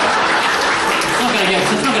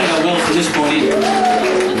not going to go well from this point in.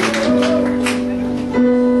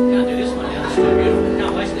 Can't do this one now. It's so beautiful.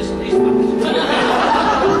 Can't waste this on these fuckers.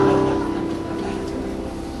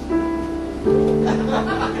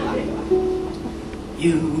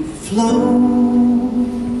 You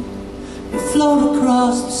float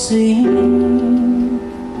across the sea.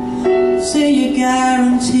 Say you're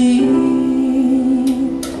guaranteed,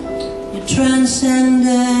 you're transcended,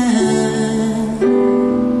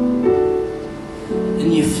 and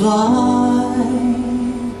you fly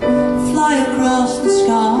across the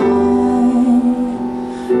sky.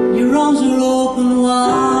 Your arms are open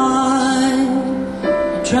wide,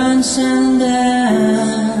 you're transcended.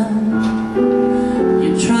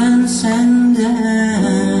 Transcendent.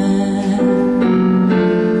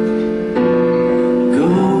 Go,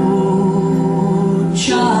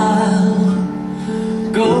 child,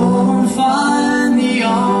 go and find the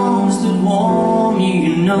arms that warm you.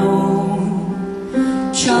 You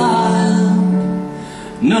know, child,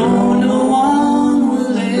 no one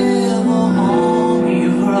will ever harm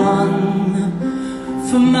you. Run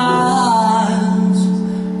for miles,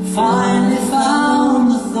 finally found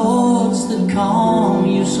the thoughts that calm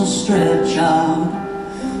you. So stretch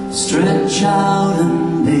out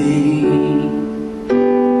and be.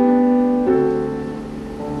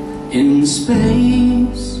 In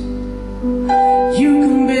space, you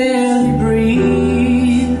can barely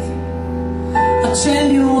breathe. I'll tell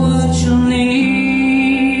you what you'll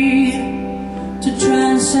need to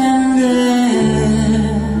transcend it.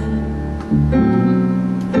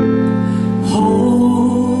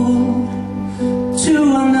 Hold to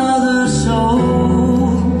another soul.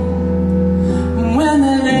 When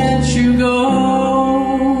they let you go,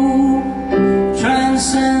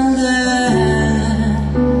 transcendent,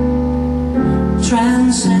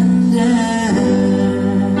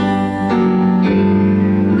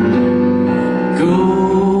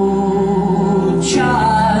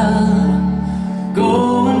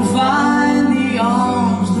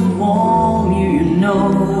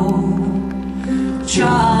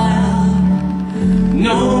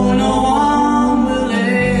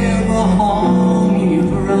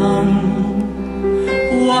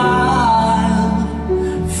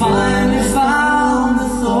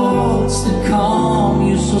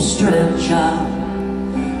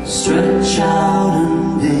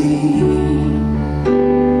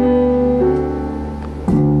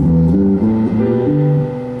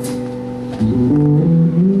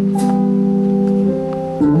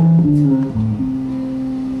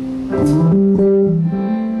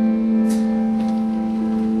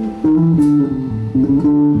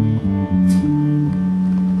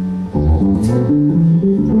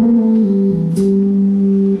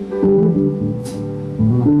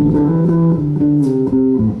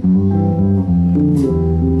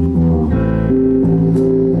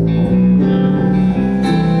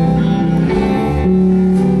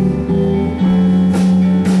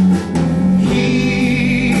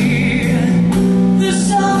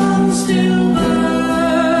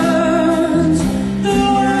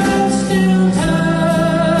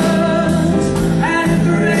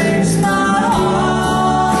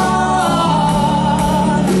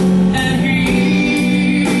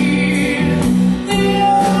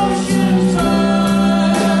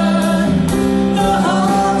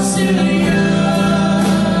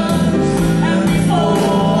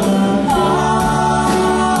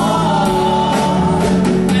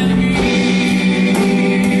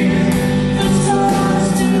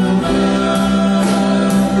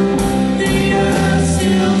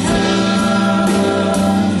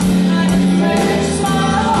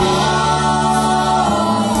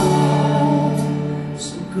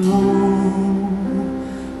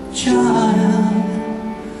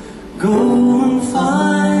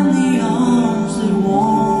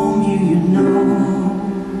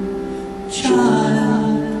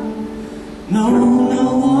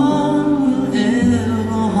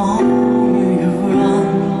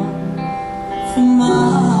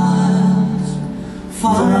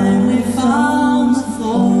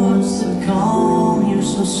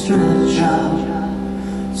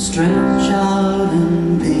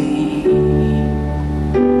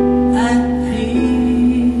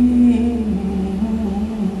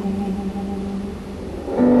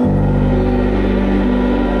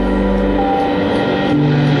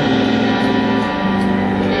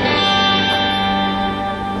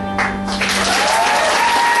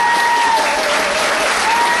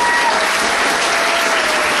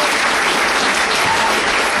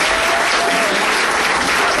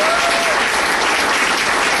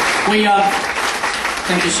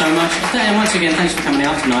 Thank you so much. And once again, thanks for coming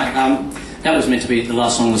out tonight. That was meant to be the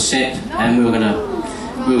last song was set, and we were gonna,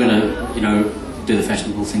 you know, do the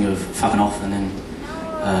fashionable thing of fucking off, and then,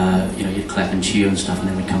 you know, you'd clap and cheer and stuff, and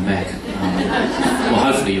then we'd come back. Well,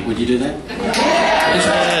 hopefully, would you do that?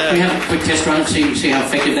 Can we have a quick test run and see how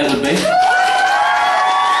effective that would be?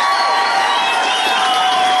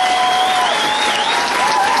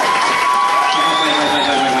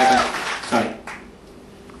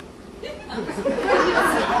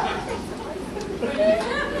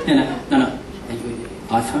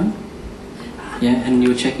 iPhone? Yeah, and you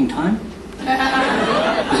were checking time?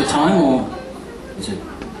 Is it time or is it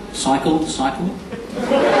cycle?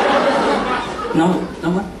 No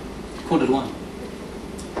one? 1:45.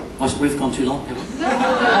 Oh, we've gone too long, have we? Oh,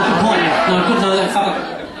 good point, yeah. No, good, no, that fuck up.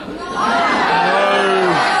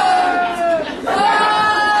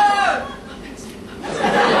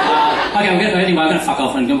 Okay, anyway, I'm going to fuck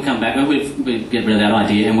off and we'll come back. We'll get rid of that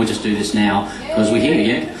idea and we'll just do this now because we're here,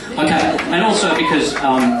 yeah? Okay, and also because,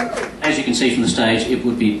 as you can see from the stage, it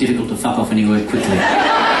would be difficult to fuck off anywhere quickly.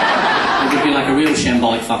 It would be like a real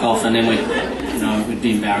shambolic fuck off and then we'd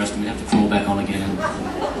be embarrassed and we'd have to crawl back on again. And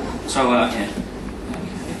so, yeah.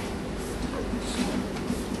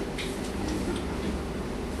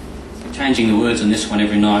 Changing the words in this one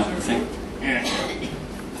every night, I think. Yeah.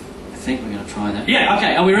 I think we're going to try that. Yeah,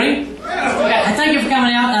 okay, are we ready? Okay, thank you for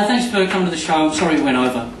coming out. Thanks for coming to the show. I'm sorry we went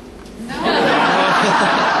over.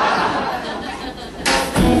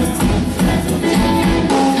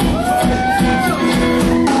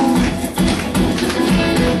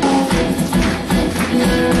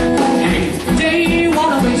 Hey, day,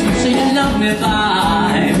 what a ways you say you love me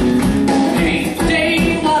by. Hey,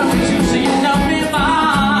 day, what a ways you say you love me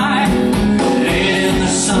by. Late in the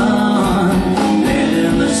sun, late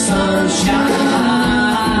in the sunshine.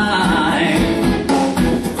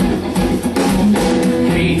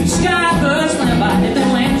 Sky birds fly by, if they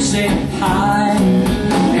went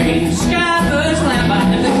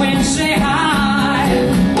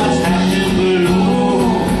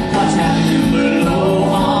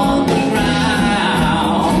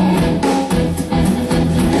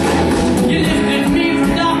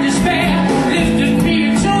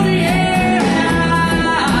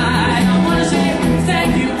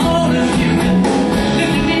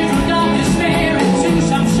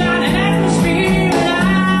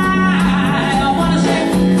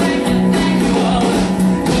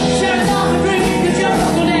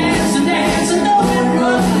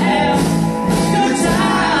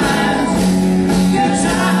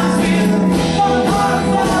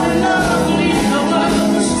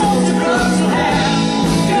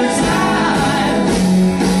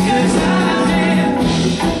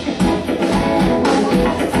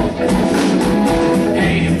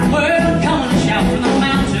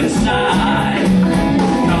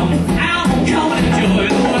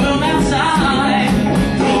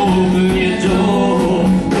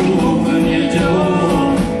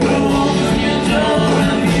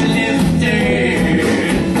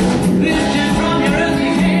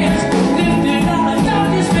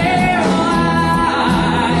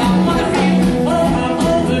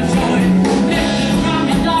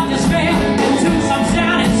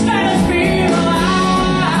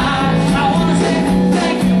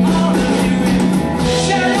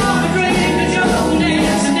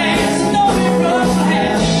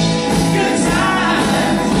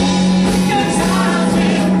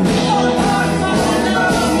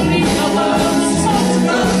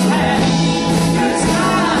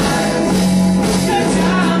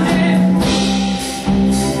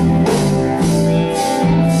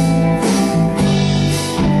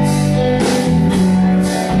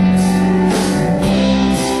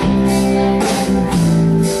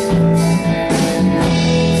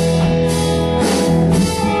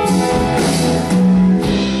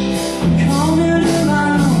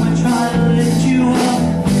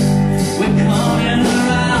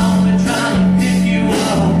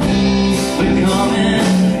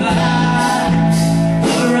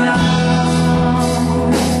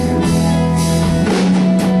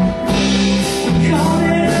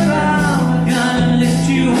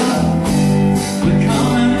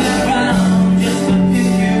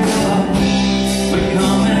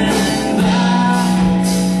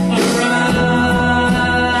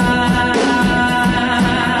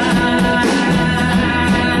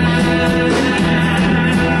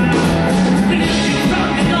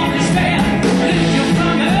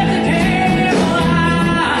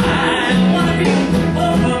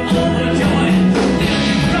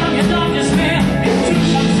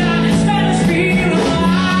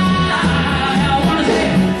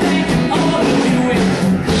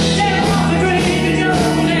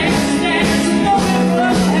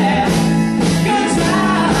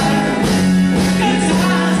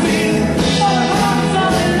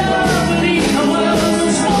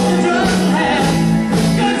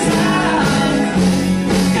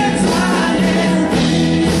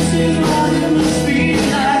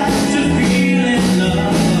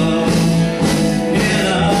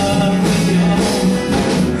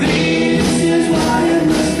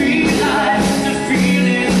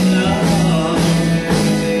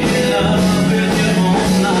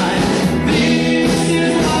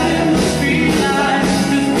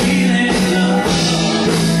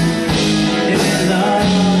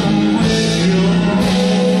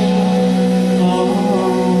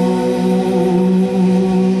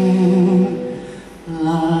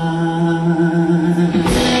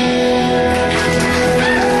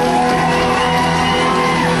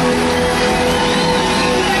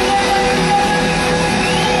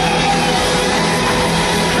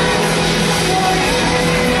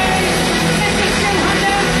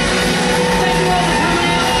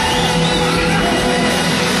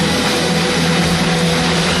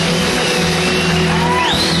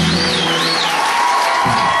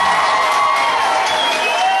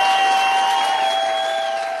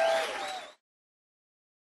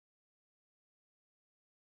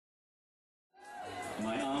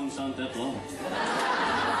My arms aren't that long.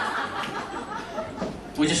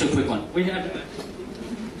 Well, just a quick one. We have.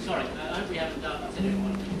 Sorry, I hope we haven't upset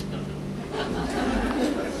anyone.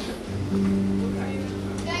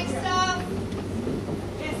 Thanks, Dom.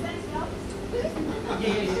 Yes, thanks, Dom.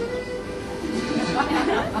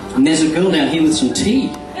 Yeah. And there's a girl down here with some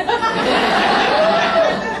tea.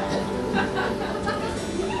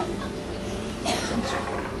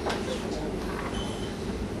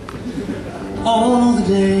 All the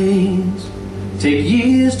days take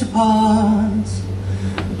years to pass,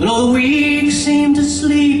 but all the weeks seem to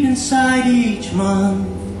sleep inside each month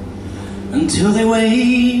until they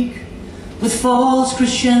wake with false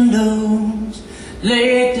crescendos.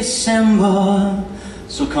 Late December,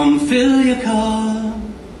 so come fill your cup,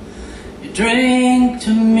 you drink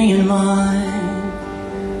to me and mine,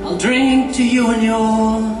 I'll drink to you and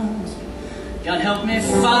yours. God help me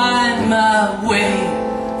find my way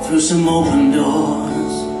through some open doors.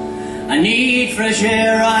 I need fresh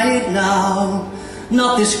air right now,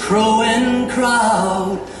 not this crowing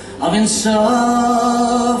crowd of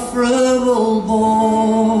insufferable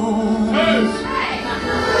bores.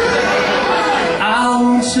 I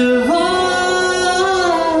won't survive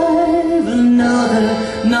another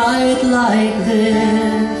night like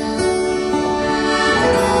this.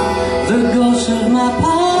 The ghosts of my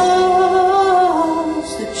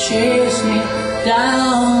past that chase me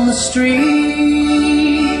down the street.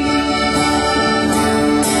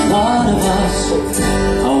 What of us?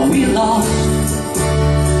 Are we lost?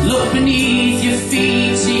 Look beneath your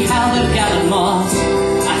feet, see how they've gathered moss.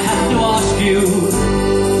 I have to ask you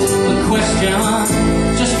a question,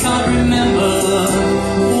 just can't remember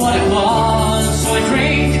what it was. So I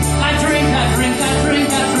drink, I drink, I drink, I drink,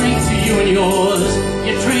 I drink to you and yours.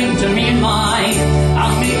 You drink to me and mine.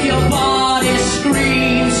 I'll make your body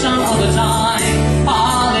scream some other time.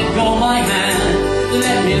 I'll let go my hand,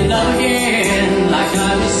 let me love again like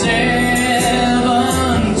I was 17.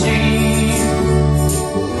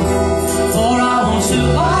 For I won't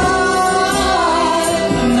survive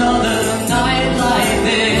another night like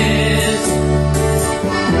this.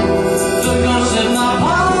 The ghosts of my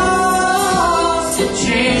past that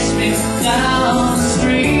chase me down the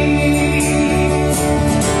street.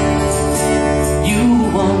 You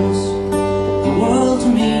once the world to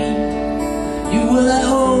me. You were that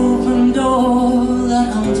open door, that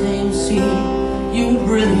untamed sea. You were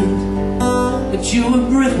brilliant, but you were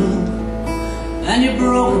brittle, and you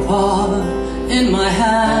broke apart in my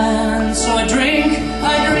hand. So I drink, I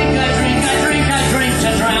drink, I drink, I drink, I drink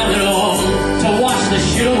to drown it all, to wash the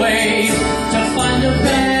shit away, to find a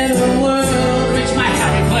better world, reach my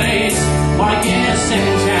happy place, or I get a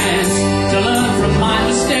second chance to learn from my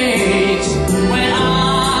mistakes when I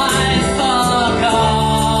fuck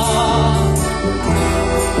off.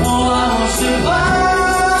 Oh, I won't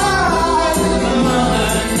survive another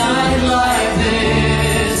night like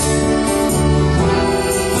this.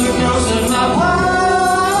 The ghosts of my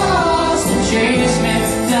past that chase me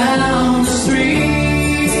down the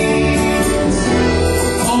street.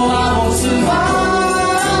 Oh, I won't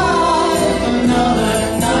survive another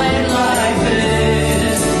night like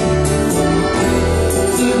this.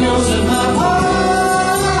 The ghosts of my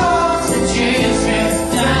past that chase me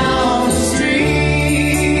down the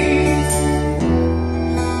street.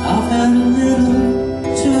 I've had a little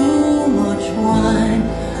too much wine,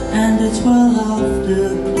 and it's well after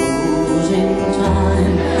closing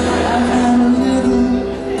time. I've had a little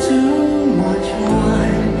too much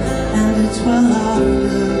wine, and it's well after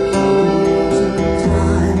closing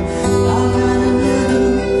time. I've had a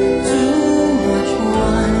little too much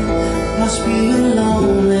wine, must be a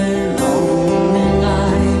lonely, lonely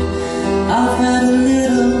night. I've had a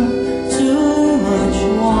little too much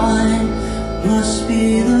wine, must be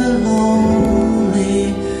the lonely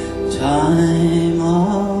time.